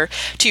Twitter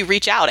to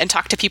reach out and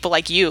talk to people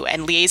like you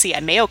and Liazy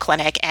at Mayo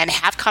Clinic and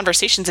have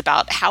conversations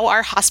about how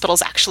our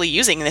hospitals actually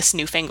using this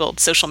newfangled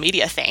social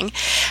media thing.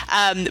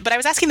 But I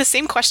was asking the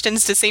same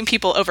questions to the same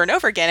people over and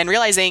over again and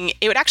realizing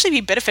it would actually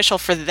be beneficial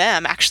for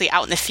them actually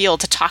out in the field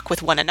to talk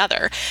with one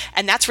another.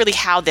 And that's really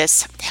how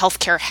this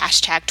healthcare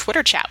hashtag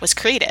Twitter chat was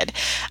created.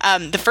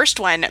 The first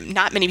one,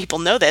 not many people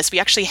know this, we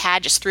actually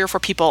had just 3 or 4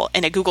 people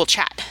in a Google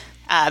chat.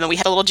 And we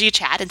had a little G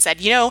chat and said,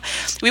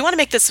 we want to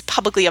make this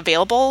publicly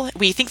available.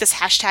 We think this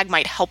hashtag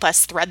might help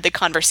us thread the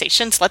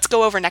conversation. So let's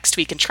go over next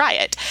week and try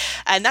it.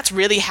 And that's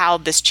really how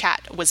this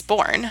chat was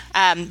born.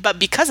 But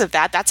because of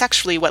that, that's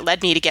actually what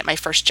led me to get my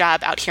first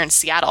job out here in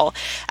Seattle.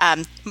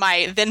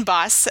 My then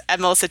boss,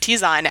 Melissa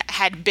Tizon,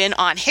 had been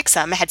on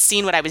HCSM, had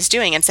seen what I was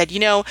doing and said,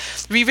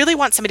 we really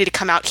want somebody to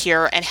come out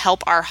here and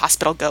help our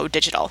hospital go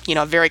digital,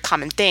 a very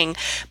common thing.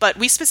 But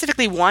we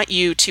specifically want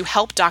you to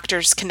help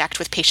doctors connect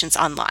with patients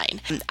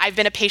online. I've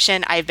been a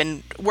patient, I've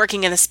been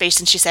working in this space,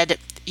 and she said,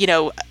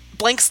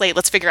 blank slate,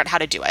 let's figure out how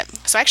to do it.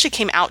 So I actually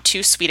came out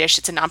to Swedish,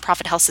 it's a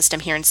nonprofit health system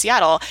here in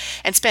Seattle,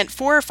 and spent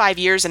 4 or 5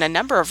 years in a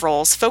number of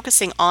roles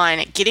focusing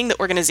on getting the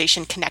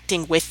organization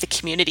connecting with the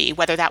community,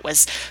 whether that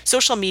was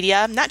social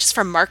media, not just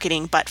for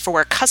marketing, but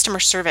for customer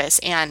service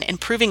and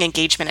improving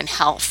engagement in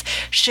health,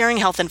 sharing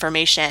health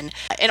information,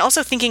 and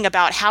also thinking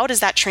about how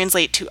does that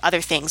translate to other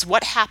things?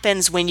 What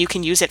happens when you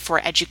can use it for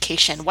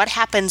education? What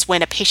happens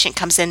when a patient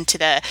comes into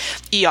the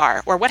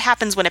ER? Or what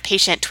happens when a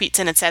patient tweets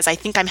in and says, I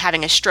think I'm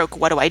having a stroke,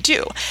 what do I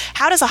do?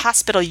 How does a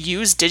hospital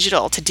use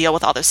digital to deal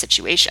with all those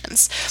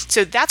situations?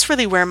 So that's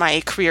really where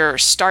my career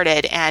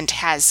started and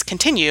has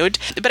continued.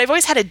 But I've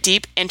always had a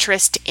deep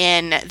interest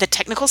in the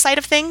technical side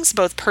of things,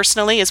 both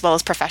personally as well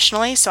as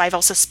professionally. So I've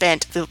also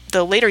spent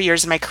the later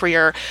years of my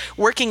career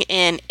working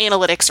in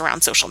analytics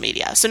around social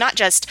media. So not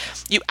just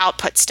you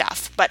output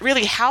stuff, but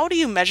really how do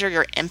you measure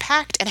your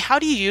impact and how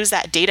do you use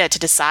that data to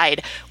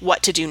decide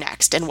what to do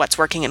next and what's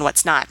working and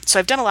what's not. So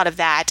I've done a lot of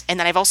that. And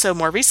then I've also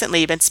more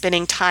recently been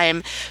spending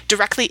time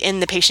directly in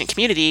the patient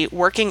community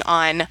working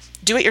on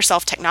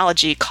do-it-yourself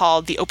technology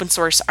called the open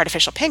source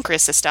artificial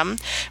pancreas system,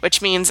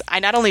 which means I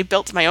not only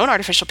built my own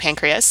artificial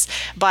pancreas,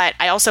 but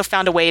I also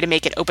found a way to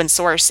make it open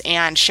source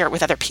and share it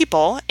with other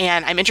people.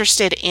 And I'm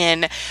interested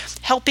in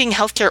helping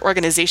healthcare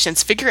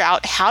organizations figure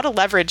out how to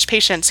leverage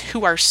patients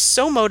who are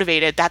so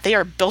motivated that they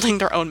are building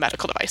their own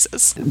medical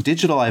devices.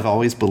 Digital, I've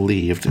always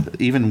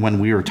believed, even when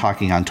we were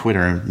talking on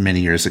Twitter many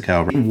years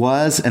ago,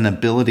 was an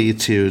ability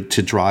to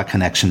draw a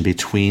connection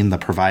between the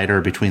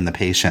provider, between the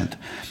patient.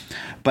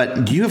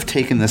 But you have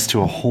taken this to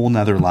a whole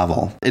nother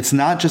level. It's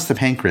not just the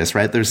pancreas,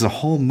 right? There's a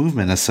whole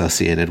movement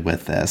associated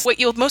with this. What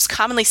you'll most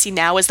commonly see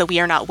now is the We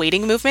Are Not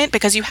Waiting movement,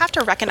 because you have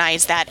to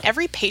recognize that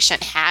every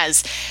patient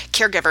has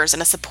caregivers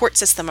and a support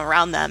system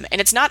around them. And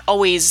it's not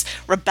always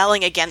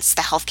rebelling against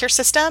the healthcare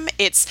system.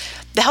 It's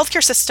the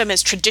healthcare system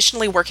is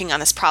traditionally working on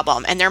this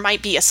problem, and there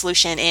might be a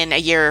solution in a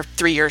year,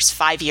 3 years,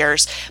 5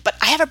 years, but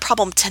I have a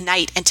problem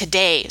tonight and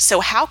today. So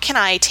how can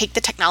I take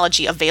the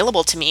technology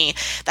available to me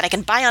that I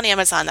can buy on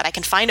Amazon, that I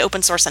can find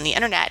open source on the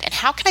internet, and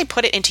how can I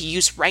put it into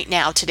use right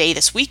now, today,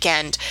 this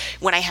weekend,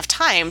 when I have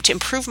time to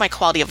improve my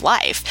quality of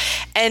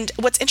life? And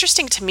what's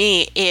interesting to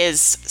me is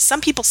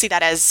some people see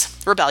that as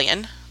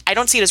rebellion. I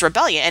don't see it as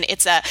rebellion.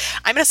 It's I'm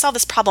going to solve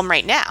this problem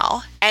right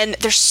now. And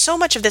there's so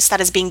much of this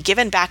that is being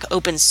given back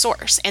open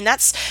source. And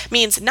that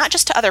means not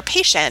just to other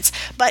patients,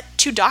 but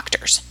to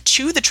doctors,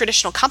 to the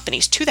traditional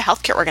companies, to the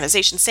healthcare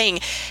organizations,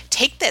 saying,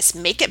 take this,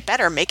 make it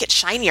better, make it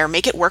shinier,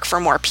 make it work for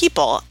more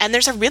people. And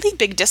there's a really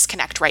big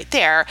disconnect right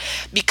there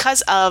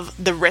because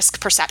of the risk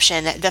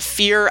perception, the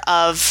fear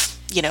of,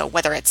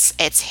 whether it's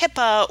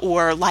HIPAA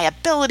or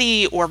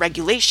liability or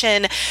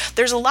regulation.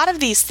 There's a lot of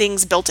these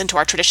things built into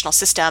our traditional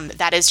system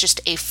that is just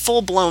a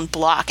full-blown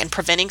block and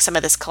preventing some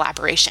of this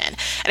collaboration.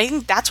 And I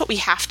think that's what we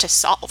have to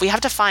solve. We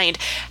have to find,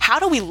 how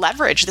do we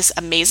leverage this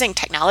amazing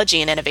technology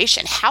and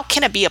innovation? How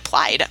can it be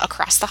applied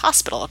across the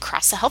hospital,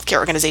 across the healthcare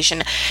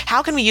organization?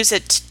 How can we use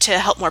it to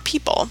help more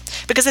people?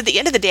 Because at the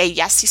end of the day,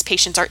 yes, these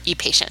patients are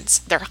e-patients.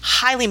 They're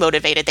highly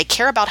motivated. They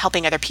care about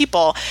helping other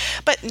people.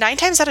 But 9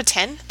 times out of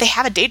 10, they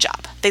have a day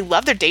job. They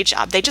love their day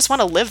job. They just want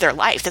to live their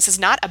life. This is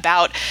not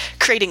about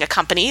creating a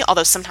company,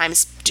 although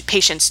sometimes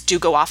patients do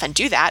go off and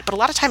do that, but a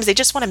lot of times they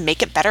just want to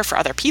make it better for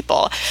other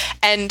people.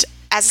 And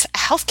as a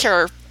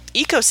healthcare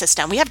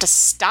ecosystem, we have to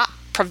stop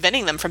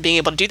preventing them from being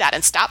able to do that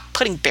and stop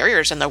putting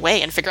barriers in their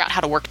way and figure out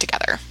how to work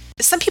together.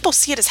 Some people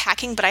see it as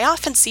hacking, but I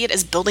often see it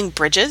as building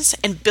bridges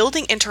and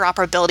building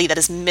interoperability that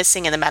is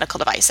missing in the medical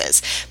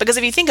devices. Because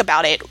if you think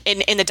about it,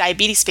 in the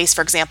diabetes space,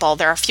 for example,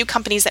 there are a few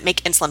companies that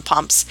make insulin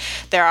pumps.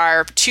 There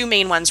are 2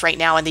 main ones right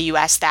now in the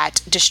US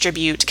that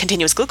distribute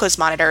continuous glucose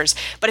monitors.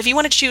 But if you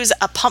want to choose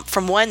a pump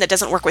from one that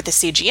doesn't work with the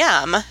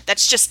CGM,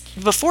 that's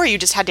just, before you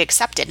just had to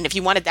accept it. And if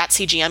you wanted that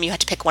CGM, you had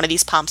to pick one of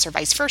these pumps or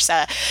vice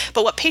versa.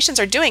 But what patients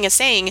are doing is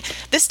saying,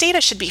 this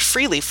data should be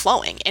freely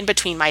flowing in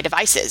between my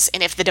devices.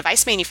 And if the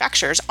device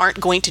manufacturers aren't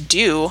going to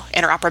do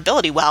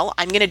interoperability well,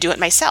 I'm going to do it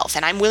myself.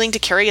 And I'm willing to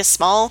carry a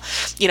small,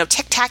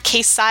 tic-tac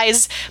case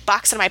size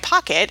box in my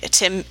pocket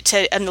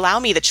to allow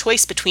me the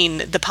choice between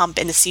the pump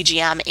and the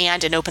CGM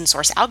and an open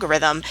source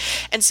algorithm.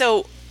 And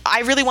so I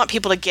really want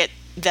people to get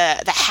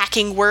the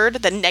hacking word,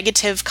 the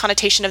negative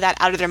connotation of that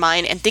out of their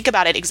mind, and think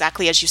about it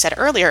exactly as you said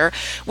earlier,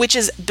 which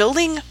is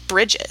building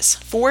bridges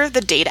for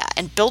the data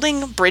and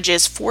building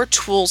bridges for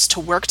tools to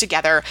work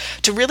together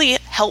to really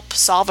help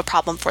solve a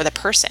problem for the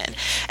person.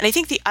 And I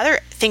think the other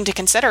thing to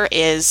consider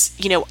is,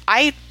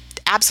 I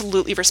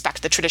absolutely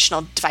respect the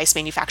traditional device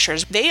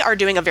manufacturers. They are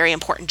doing a very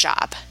important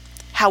job.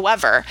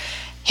 However,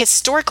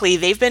 historically,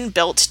 they've been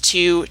built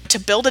to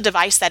build a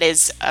device that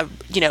is,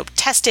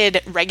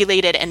 tested,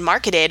 regulated, and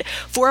marketed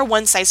for a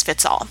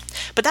one-size-fits-all.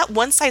 But that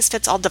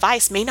one-size-fits-all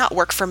device may not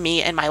work for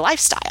me and my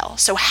lifestyle.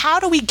 So how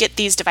do we get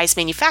these device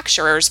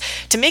manufacturers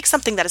to make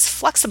something that is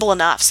flexible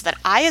enough so that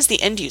I, as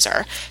the end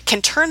user,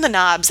 can turn the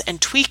knobs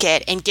and tweak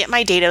it and get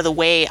my data the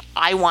way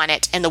I want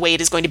it and the way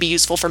it is going to be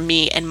useful for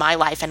me and my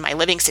life and my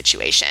living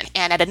situation?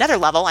 And at another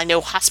level, I know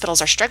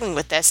hospitals are struggling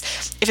with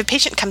this. If a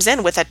patient comes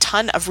in with a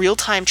ton of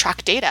real-time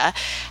track data,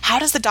 how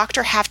does the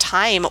doctor have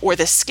time or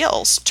the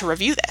skills to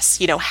review this?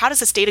 How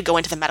does this data go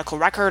into the medical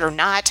record or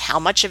not? How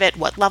much of it?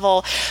 What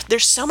level?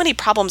 There's so many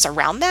problems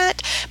around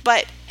that.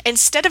 But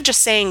instead of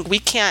just saying we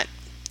can't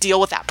deal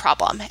with that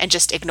problem and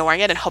just ignoring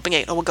it and hoping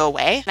it will go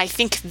away, I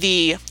think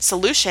the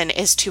solution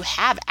is to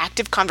have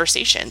active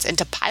conversations and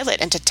to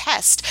pilot and to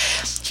test.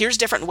 Here's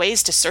different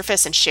ways to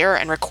surface and share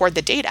and record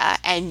the data,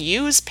 and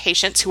use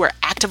patients who are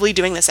actively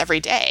doing this every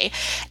day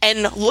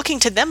and looking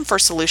to them for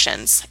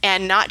solutions,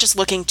 and not just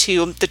looking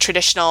to the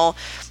traditional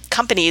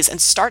companies and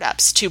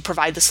startups to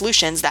provide the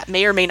solutions that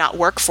may or may not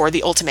work for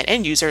the ultimate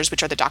end users,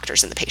 which are the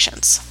doctors and the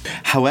patients.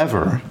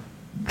 However,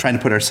 trying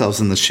to put ourselves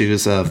in the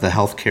shoes of the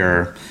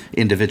healthcare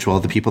individual,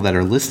 the people that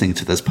are listening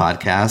to this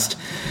podcast,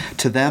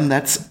 to them,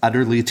 that's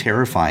utterly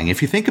terrifying.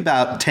 If you think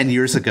about 10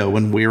 years ago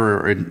when we were,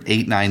 or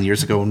 8, 9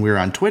 years ago when we were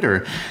on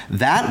Twitter,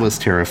 that was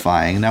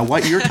terrifying. Now,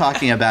 what you're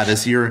talking about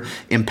is you're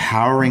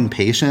empowering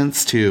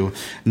patients to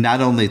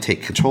not only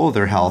take control of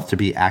their health, to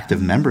be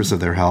active members of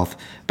their health,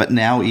 but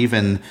now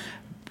even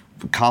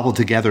cobble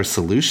together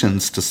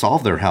solutions to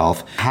solve their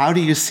health. How do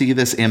you see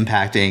this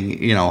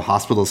impacting,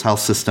 hospitals,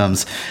 health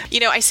systems?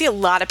 I see a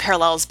lot of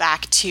parallels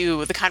back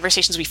to the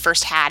conversations we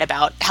first had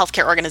about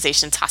healthcare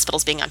organizations,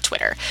 hospitals being on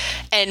Twitter.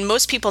 And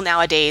most people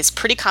nowadays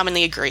pretty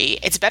commonly agree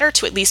it's better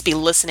to at least be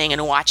listening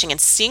and watching and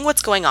seeing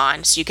what's going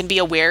on so you can be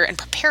aware and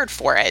prepared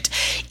for it,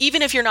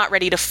 even if you're not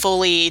ready to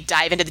fully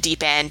dive into the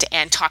deep end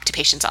and talk to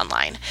patients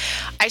online.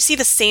 I see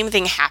the same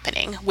thing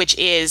happening, which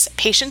is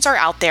patients are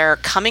out there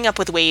coming up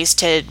with ways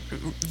to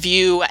view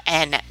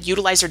and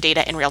utilize their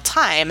data in real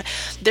time.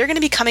 They're going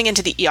to be coming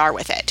into the ER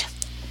with it.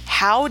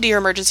 How do your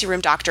emergency room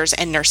doctors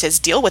and nurses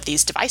deal with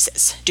these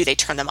devices? Do they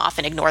turn them off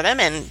and ignore them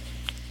and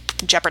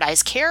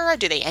jeopardize care?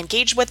 Do they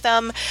engage with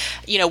them?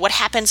 What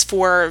happens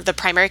for the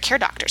primary care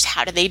doctors?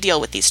 How do they deal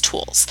with these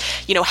tools?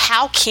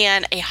 How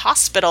can a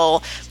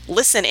hospital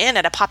listen in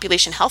at a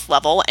population health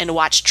level and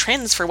watch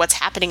trends for what's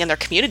happening in their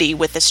community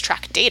with this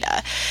tracked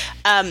data?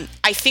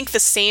 I think the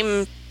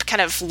same kind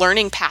of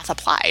learning path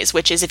applies,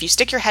 which is if you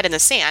stick your head in the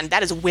sand,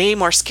 that is way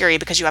more scary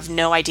because you have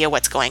no idea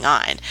what's going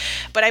on.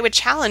 But I would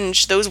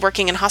challenge those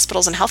working in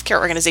hospitals and healthcare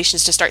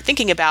organizations to start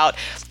thinking about,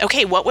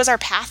 okay, what was our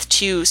path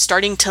to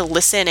starting to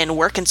listen and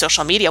work in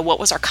social media? What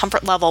was our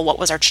comfort level? What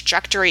was our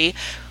trajectory?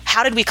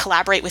 How did we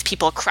collaborate with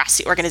people across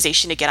the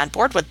organization to get on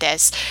board with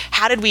this?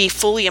 How did we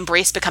fully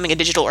embrace becoming a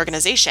digital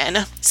organization?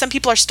 Some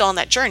people are still on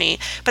that journey,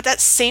 but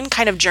that same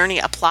kind of journey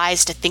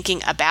applies to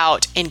thinking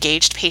about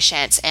engaged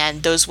patients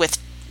and those with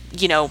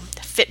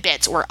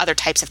Fitbits or other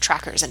types of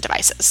trackers and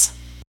devices.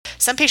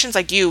 Some patients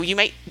like you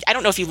might, I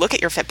don't know if you look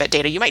at your Fitbit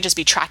data, you might just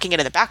be tracking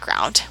it in the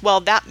background. Well,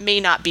 that may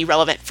not be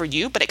relevant for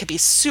you, but it could be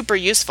super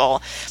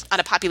useful on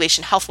a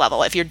population health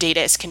level if your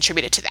data is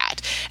contributed to that.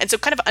 And so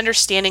kind of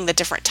understanding the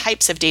different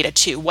types of data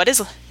too. What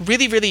is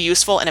really, really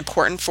useful and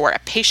important for a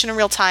patient in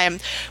real time?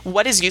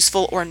 What is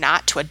useful or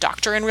not to a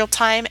doctor in real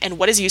time? And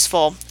what is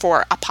useful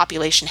for a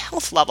population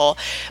health level?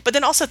 But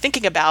then also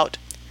thinking about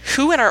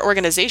who in our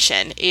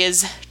organization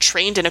is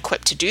trained and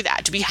equipped to do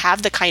that? Do we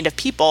have the kind of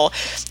people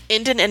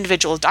in an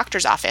individual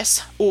doctor's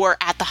office or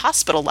at the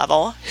hospital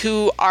level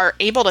who are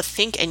able to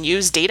think and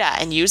use data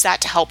and use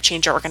that to help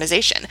change our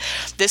organization?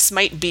 This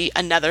might be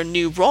another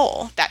new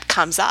role that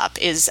comes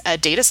up, is a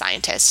data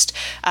scientist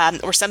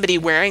or somebody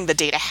wearing the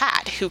data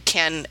hat who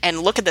can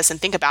and look at this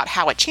and think about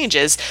how it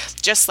changes,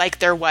 just like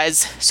there was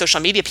social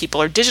media people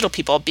or digital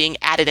people being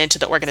added into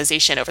the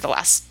organization over the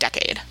last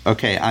decade.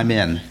 Okay, I'm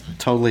in.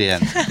 Totally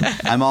in.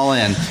 I'm all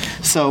in.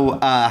 So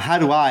how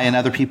do I and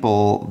other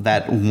people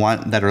that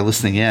are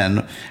listening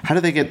in, how do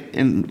they get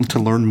in to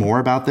learn more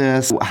about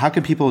this? How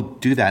can people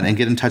do that and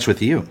get in touch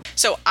with you?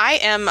 So I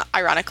am,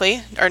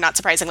 ironically, or not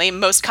surprisingly,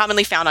 most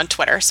commonly found on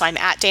Twitter. So I'm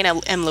at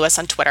Dana M. Lewis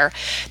on Twitter.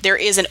 There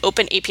is an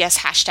open APS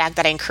hashtag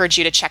that I encourage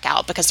you to check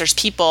out because there's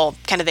people,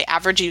 kind of the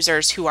average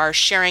users, who are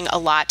sharing a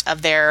lot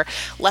of their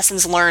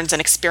lessons learned and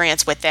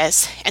experience with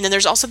this. And then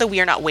there's also the We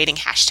Are Not Waiting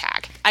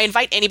hashtag. I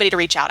invite anybody to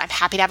reach out. I'm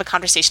happy to have a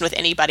conversation with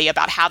anybody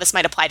about how this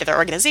might apply to their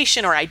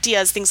organization or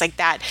ideas, things like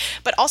that.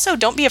 But also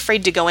don't be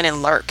afraid to go in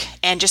and lurk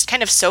and just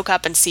kind of soak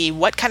up and see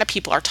what kind of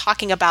people are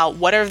talking about,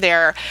 what are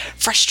their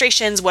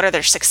frustrations, what are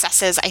their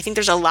successes. I think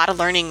there's a lot of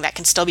learning that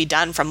can still be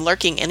done from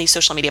lurking in these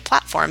social media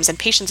platforms. And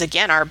patients,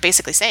 again, are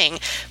basically saying,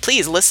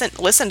 please listen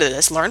to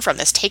this, learn from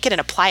this, take it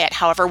and apply it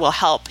however will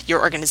help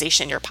your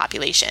organization, your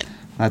population.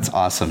 That's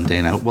awesome,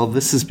 Dana. Well,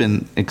 this has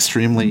been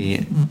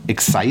extremely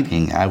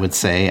exciting, I would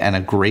say, and a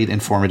great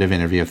informative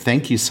interview.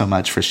 Thank you so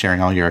much for sharing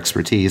all your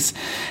expertise.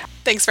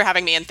 Thanks for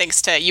having me, and thanks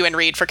to you and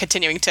Reed for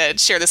continuing to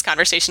share this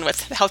conversation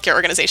with healthcare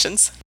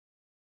organizations.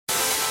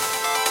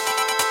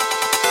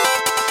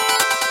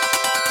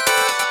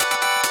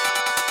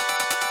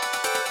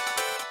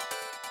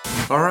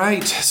 All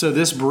right, so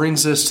this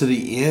brings us to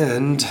the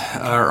end,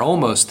 or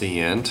almost the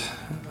end,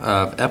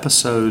 of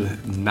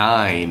episode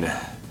 9.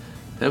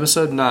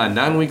 Episode 9,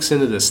 9 weeks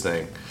into this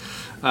thing.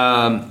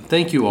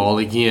 Thank you all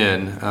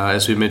again.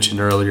 As we mentioned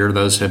earlier,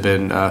 those have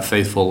been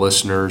faithful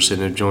listeners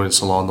and have joined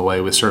us along the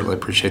way. We certainly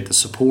appreciate the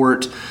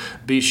support.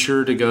 Be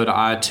sure to go to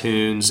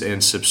iTunes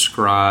and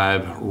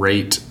subscribe,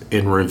 rate,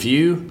 and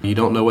review. You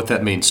don't know what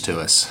that means to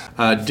us.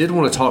 I did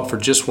want to talk for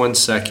just 1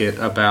 second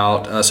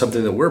about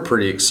something that we're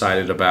pretty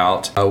excited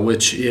about,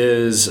 which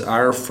is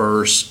our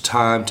first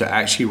time to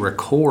actually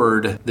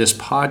record this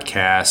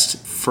podcast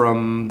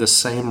from the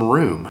same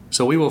room.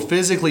 So we will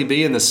physically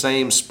be in the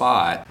same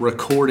spot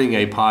recording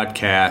a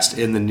podcast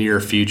in the near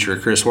future.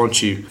 Chris, why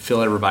don't you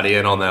fill everybody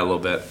in on that a little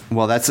bit?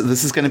 Well, this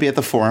is going to be at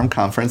the Forum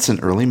Conference in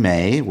early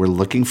May. We're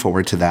looking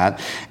forward to that.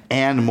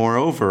 And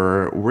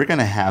moreover, we're going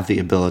to have the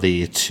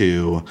ability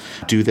to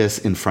do this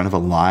in front of a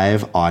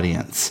live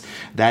audience.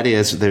 That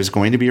is, there's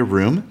going to be a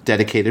room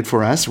dedicated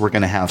for us. We're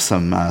going to have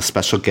some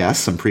special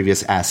guests, some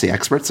previous Ask the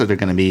Experts that are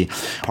going to be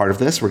part of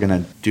this. We're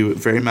going to do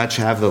very much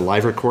have the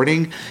live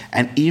recording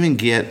and even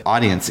get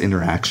audience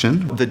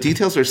interaction. The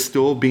details are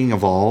still being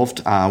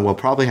evolved. We'll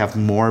probably have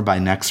more by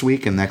next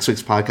week. In next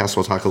week's podcast,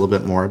 we'll talk a little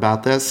bit more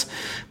about this.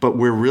 But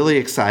we're really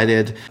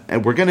excited.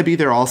 And we're going to be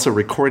there also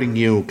recording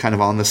you kind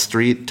of on the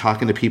street,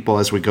 talking to people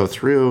as we go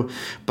through.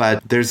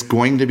 But there's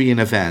going to be an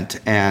event,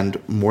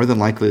 and more than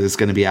likely there's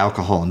going to be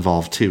alcohol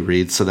involved too,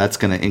 Reed. So that's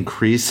going to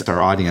increase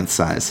our audience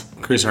size.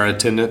 Increase our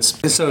attendance.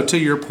 And so to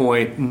your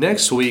point,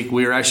 next week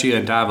we are actually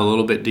going to dive a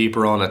little bit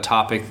deeper on a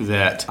topic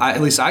that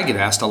at least I get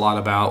asked a lot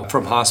about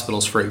from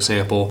hospitals, for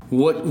example.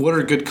 What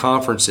are good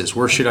conferences?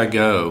 Where should I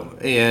go?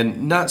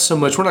 And not so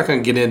much, we're not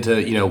going to get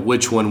into,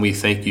 which one we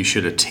think you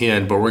should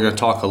attend, but we're going to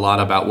talk a lot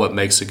about what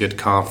makes a good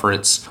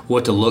conference,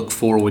 what to look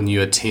for when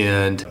you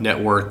attend,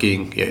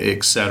 networking,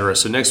 etc.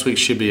 So next week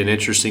should be an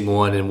interesting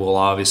one, and we'll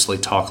obviously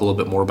talk a little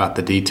bit more about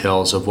the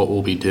details of what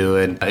we'll be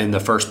doing in the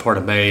first part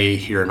of May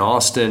here in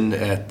Austin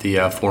at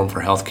the Forum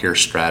for Healthcare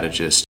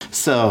Strategists.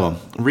 So,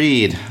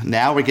 Reed,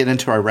 now we get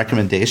into our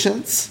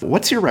recommendations.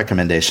 What's your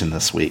recommendation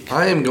this week?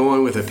 I am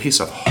going with a piece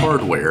of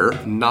hardware,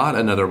 not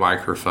another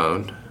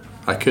microphone.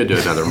 I could do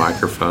another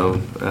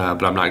microphone,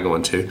 but I'm not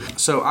going to.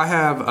 So I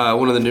have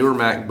one of the newer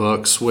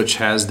MacBooks, which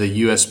has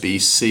the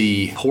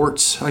USB-C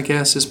ports, I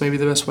guess is maybe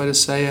the best way to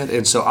say it.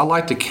 And so I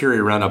like to carry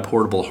around a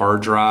portable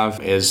hard drive,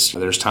 as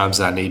there's times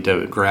that I need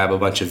to grab a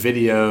bunch of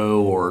video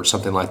or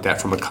something like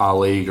that from a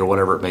colleague or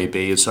whatever it may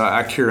be. And so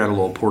I carry around a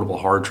little portable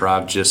hard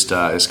drive just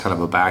as kind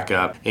of a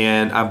backup.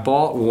 And I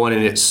bought one,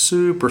 and it's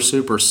super,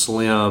 super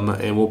slim.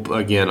 And we'll,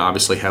 again,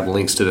 obviously have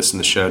links to this in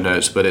the show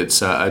notes, but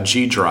it's a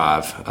G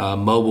drive,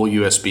 mobile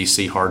USB-C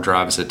hard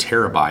drive is a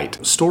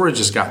terabyte. Storage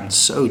has gotten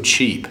so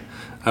cheap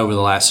over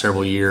the last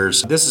several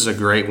years. This is a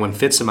great one.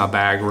 Fits in my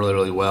bag really,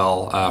 really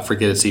well.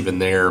 Forget it's even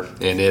there.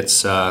 And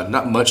it's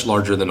not much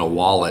larger than a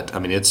wallet. I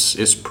mean,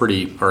 it's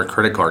pretty, or a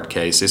credit card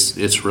case.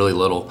 It's really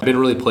little. I've been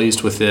really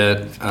pleased with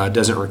it.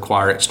 Doesn't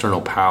require external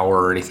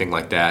power or anything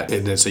like that.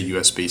 And it's a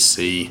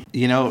USB-C.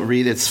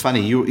 Reed, it's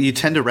funny. You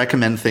tend to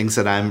recommend things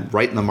that I'm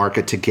right in the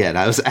market to get.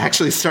 I was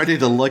actually starting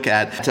to look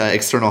at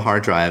external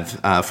hard drive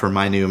for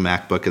my new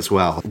MacBook as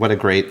well. What a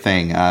great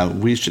thing.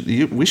 We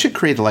should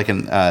create like a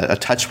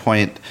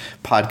Touchpoint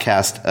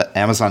podcast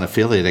Amazon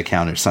affiliate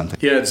account or something.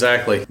 Yeah,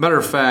 exactly. Matter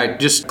of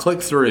fact, just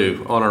click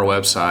through on our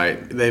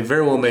website. They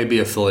very well may be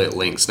affiliate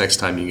links next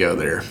time you go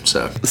there.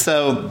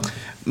 So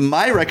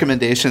my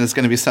recommendation is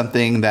going to be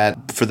something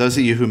that, for those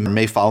of you who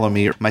may follow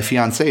me, my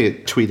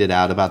fiance tweeted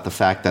out about the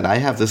fact that I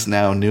have this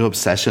now new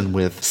obsession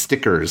with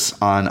stickers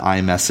on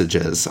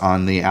iMessages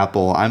on the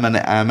Apple. I'm an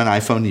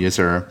iPhone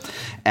user,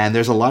 and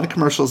there's a lot of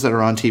commercials that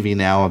are on TV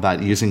now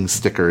about using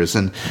stickers.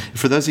 And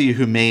for those of you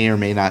who may or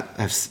may not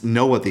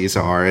know what these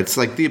are, it's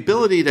like the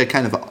ability to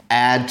kind of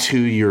add to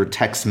your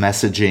text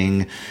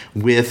messaging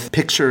with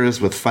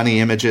pictures, with funny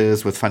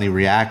images, with funny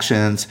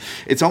reactions.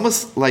 It's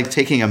almost like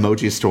taking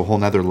emojis to a whole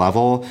nother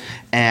level.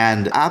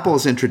 And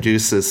Apple's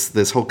introduced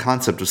this whole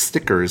concept of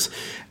stickers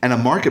and a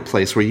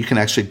marketplace where you can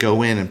actually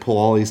go in and pull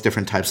all these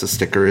different types of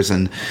stickers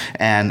and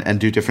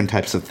do different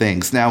types of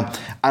things. Now,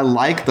 I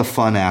like the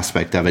fun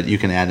aspect of it. You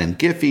can add in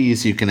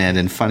Giphies, you can add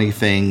in funny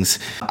things.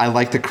 I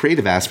like the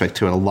creative aspect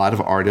to it. A lot of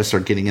artists are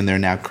getting in there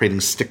now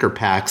creating sticker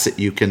packs that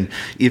you can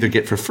either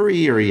get for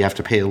free or you have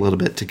to pay a little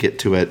bit to get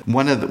to it.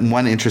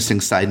 One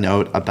interesting side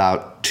note,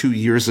 about 2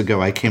 years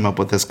ago, I came up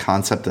with this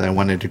concept that I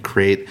wanted to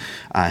create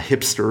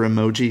hipster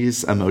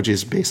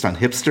emojis based on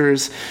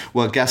hipsters.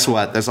 Well, guess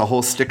what? There's a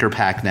whole sticker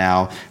pack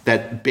now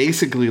that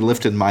basically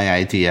lifted my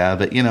idea,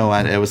 but you know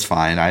what? It was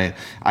fine.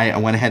 I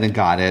went ahead and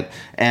got it.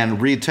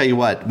 And Reed, tell you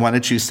what, why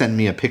don't you send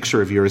me a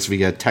picture of yours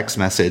via text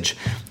message,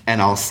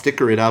 and I'll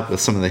sticker it up with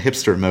some of the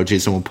hipster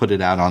emojis, and we'll put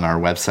it out on our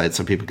website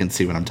so people can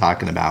see what I'm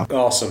talking about.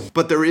 Awesome.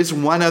 But there is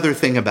one other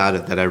thing about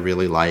it that I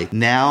really like.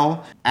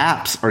 Now,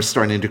 apps are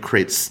starting to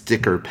create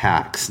sticker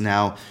packs.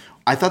 Now,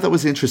 I thought that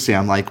was interesting.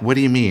 I'm like, what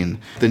do you mean?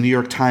 The New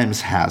York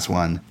Times has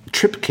one.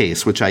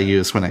 Tripcase, which I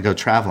use when I go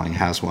traveling,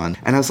 has one.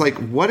 And I was like,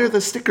 what are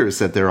the stickers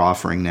that they're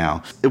offering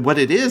now? What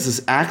it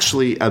is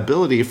actually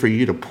ability for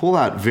you to pull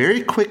out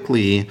very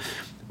quickly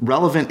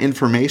relevant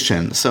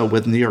information. So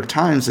with New York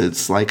Times,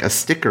 it's like a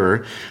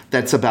sticker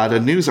that's about a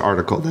news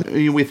article.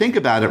 We think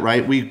about it,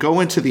 right? We go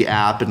into the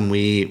app and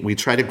we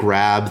try to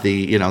grab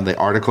the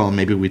article, and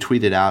maybe we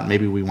tweet it out,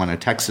 maybe we want to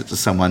text it to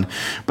someone.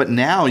 But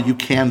now you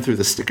can, through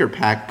the sticker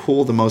pack,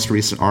 pull the most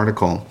recent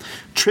article.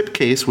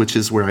 Tripcase, which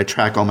is where I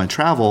track all my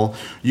travel,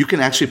 you can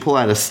actually pull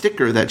out a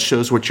sticker that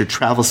shows what your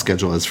travel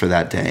schedule is for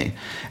that day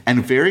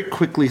and very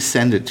quickly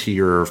send it to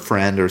your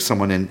friend or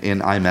someone in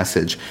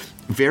iMessage.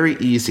 Very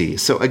easy.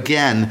 So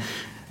again,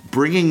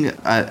 bringing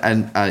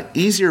an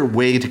easier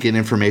way to get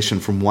information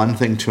from one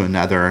thing to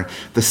another.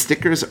 The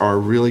stickers are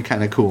really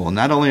kind of cool.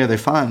 Not only are they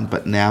fun,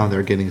 but now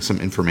they're getting some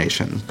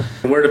information.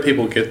 Where do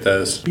people get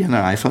those? Be on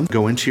an iPhone,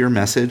 go into your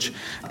message,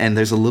 and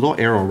there's a little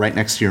arrow right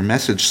next to your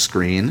message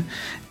screen.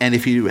 And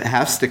if you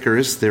have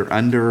stickers, they're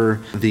under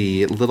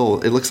the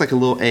little, it looks like a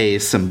little A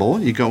symbol.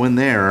 You go in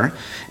there,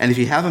 and if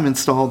you have them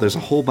installed, there's a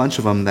whole bunch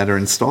of them that are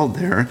installed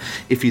there.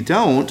 If you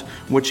don't,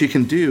 what you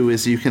can do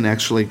is you can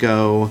actually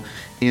go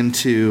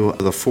into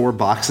the 4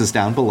 boxes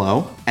down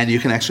below, and you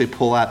can actually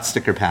pull out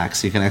sticker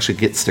packs. You can actually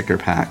get sticker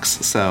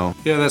packs. So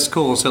yeah, that's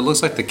cool. So it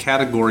looks like the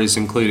categories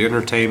include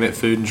entertainment,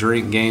 food and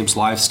drink, games,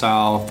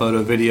 lifestyle,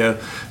 photo, video.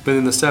 But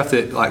then the stuff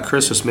that, like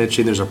Chris was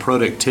mentioning, there's a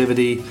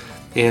productivity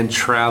and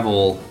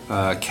travel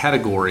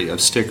category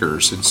of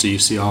stickers, and so you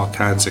see all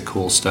kinds of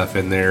cool stuff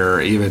in there,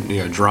 even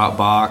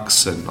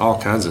Dropbox and all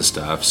kinds of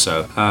stuff.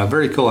 So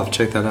very cool. I'll have to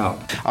check that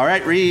out. All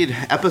right, Reed,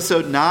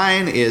 episode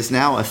 9 is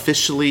now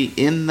officially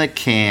in the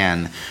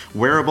can.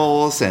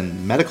 Wearables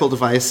and medical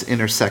device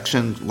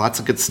intersection, lots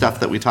of good stuff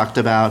that we talked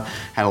about.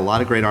 Had a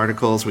lot of great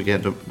articles. We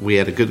had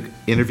a good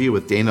interview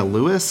with Dana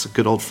Lewis, a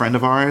good old friend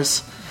of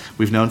ours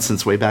we've known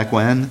since way back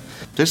when.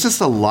 There's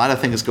just a lot of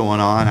things going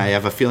on. I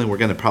have a feeling we're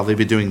going to probably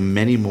be doing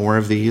many more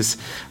of these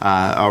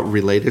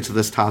related to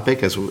this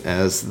topic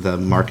as the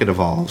market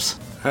evolves.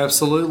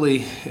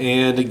 Absolutely.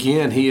 And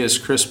again, he is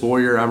Chris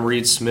Boyer. I'm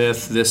Reed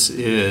Smith. This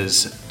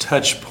is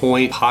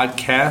Touchpoint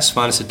Podcast.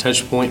 Find us at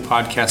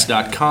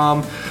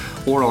touchpointpodcast.com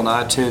or on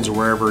iTunes or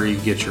wherever you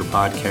get your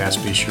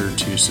podcast. Be sure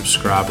to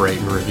subscribe, rate,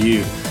 and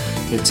review.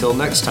 Until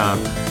next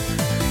time.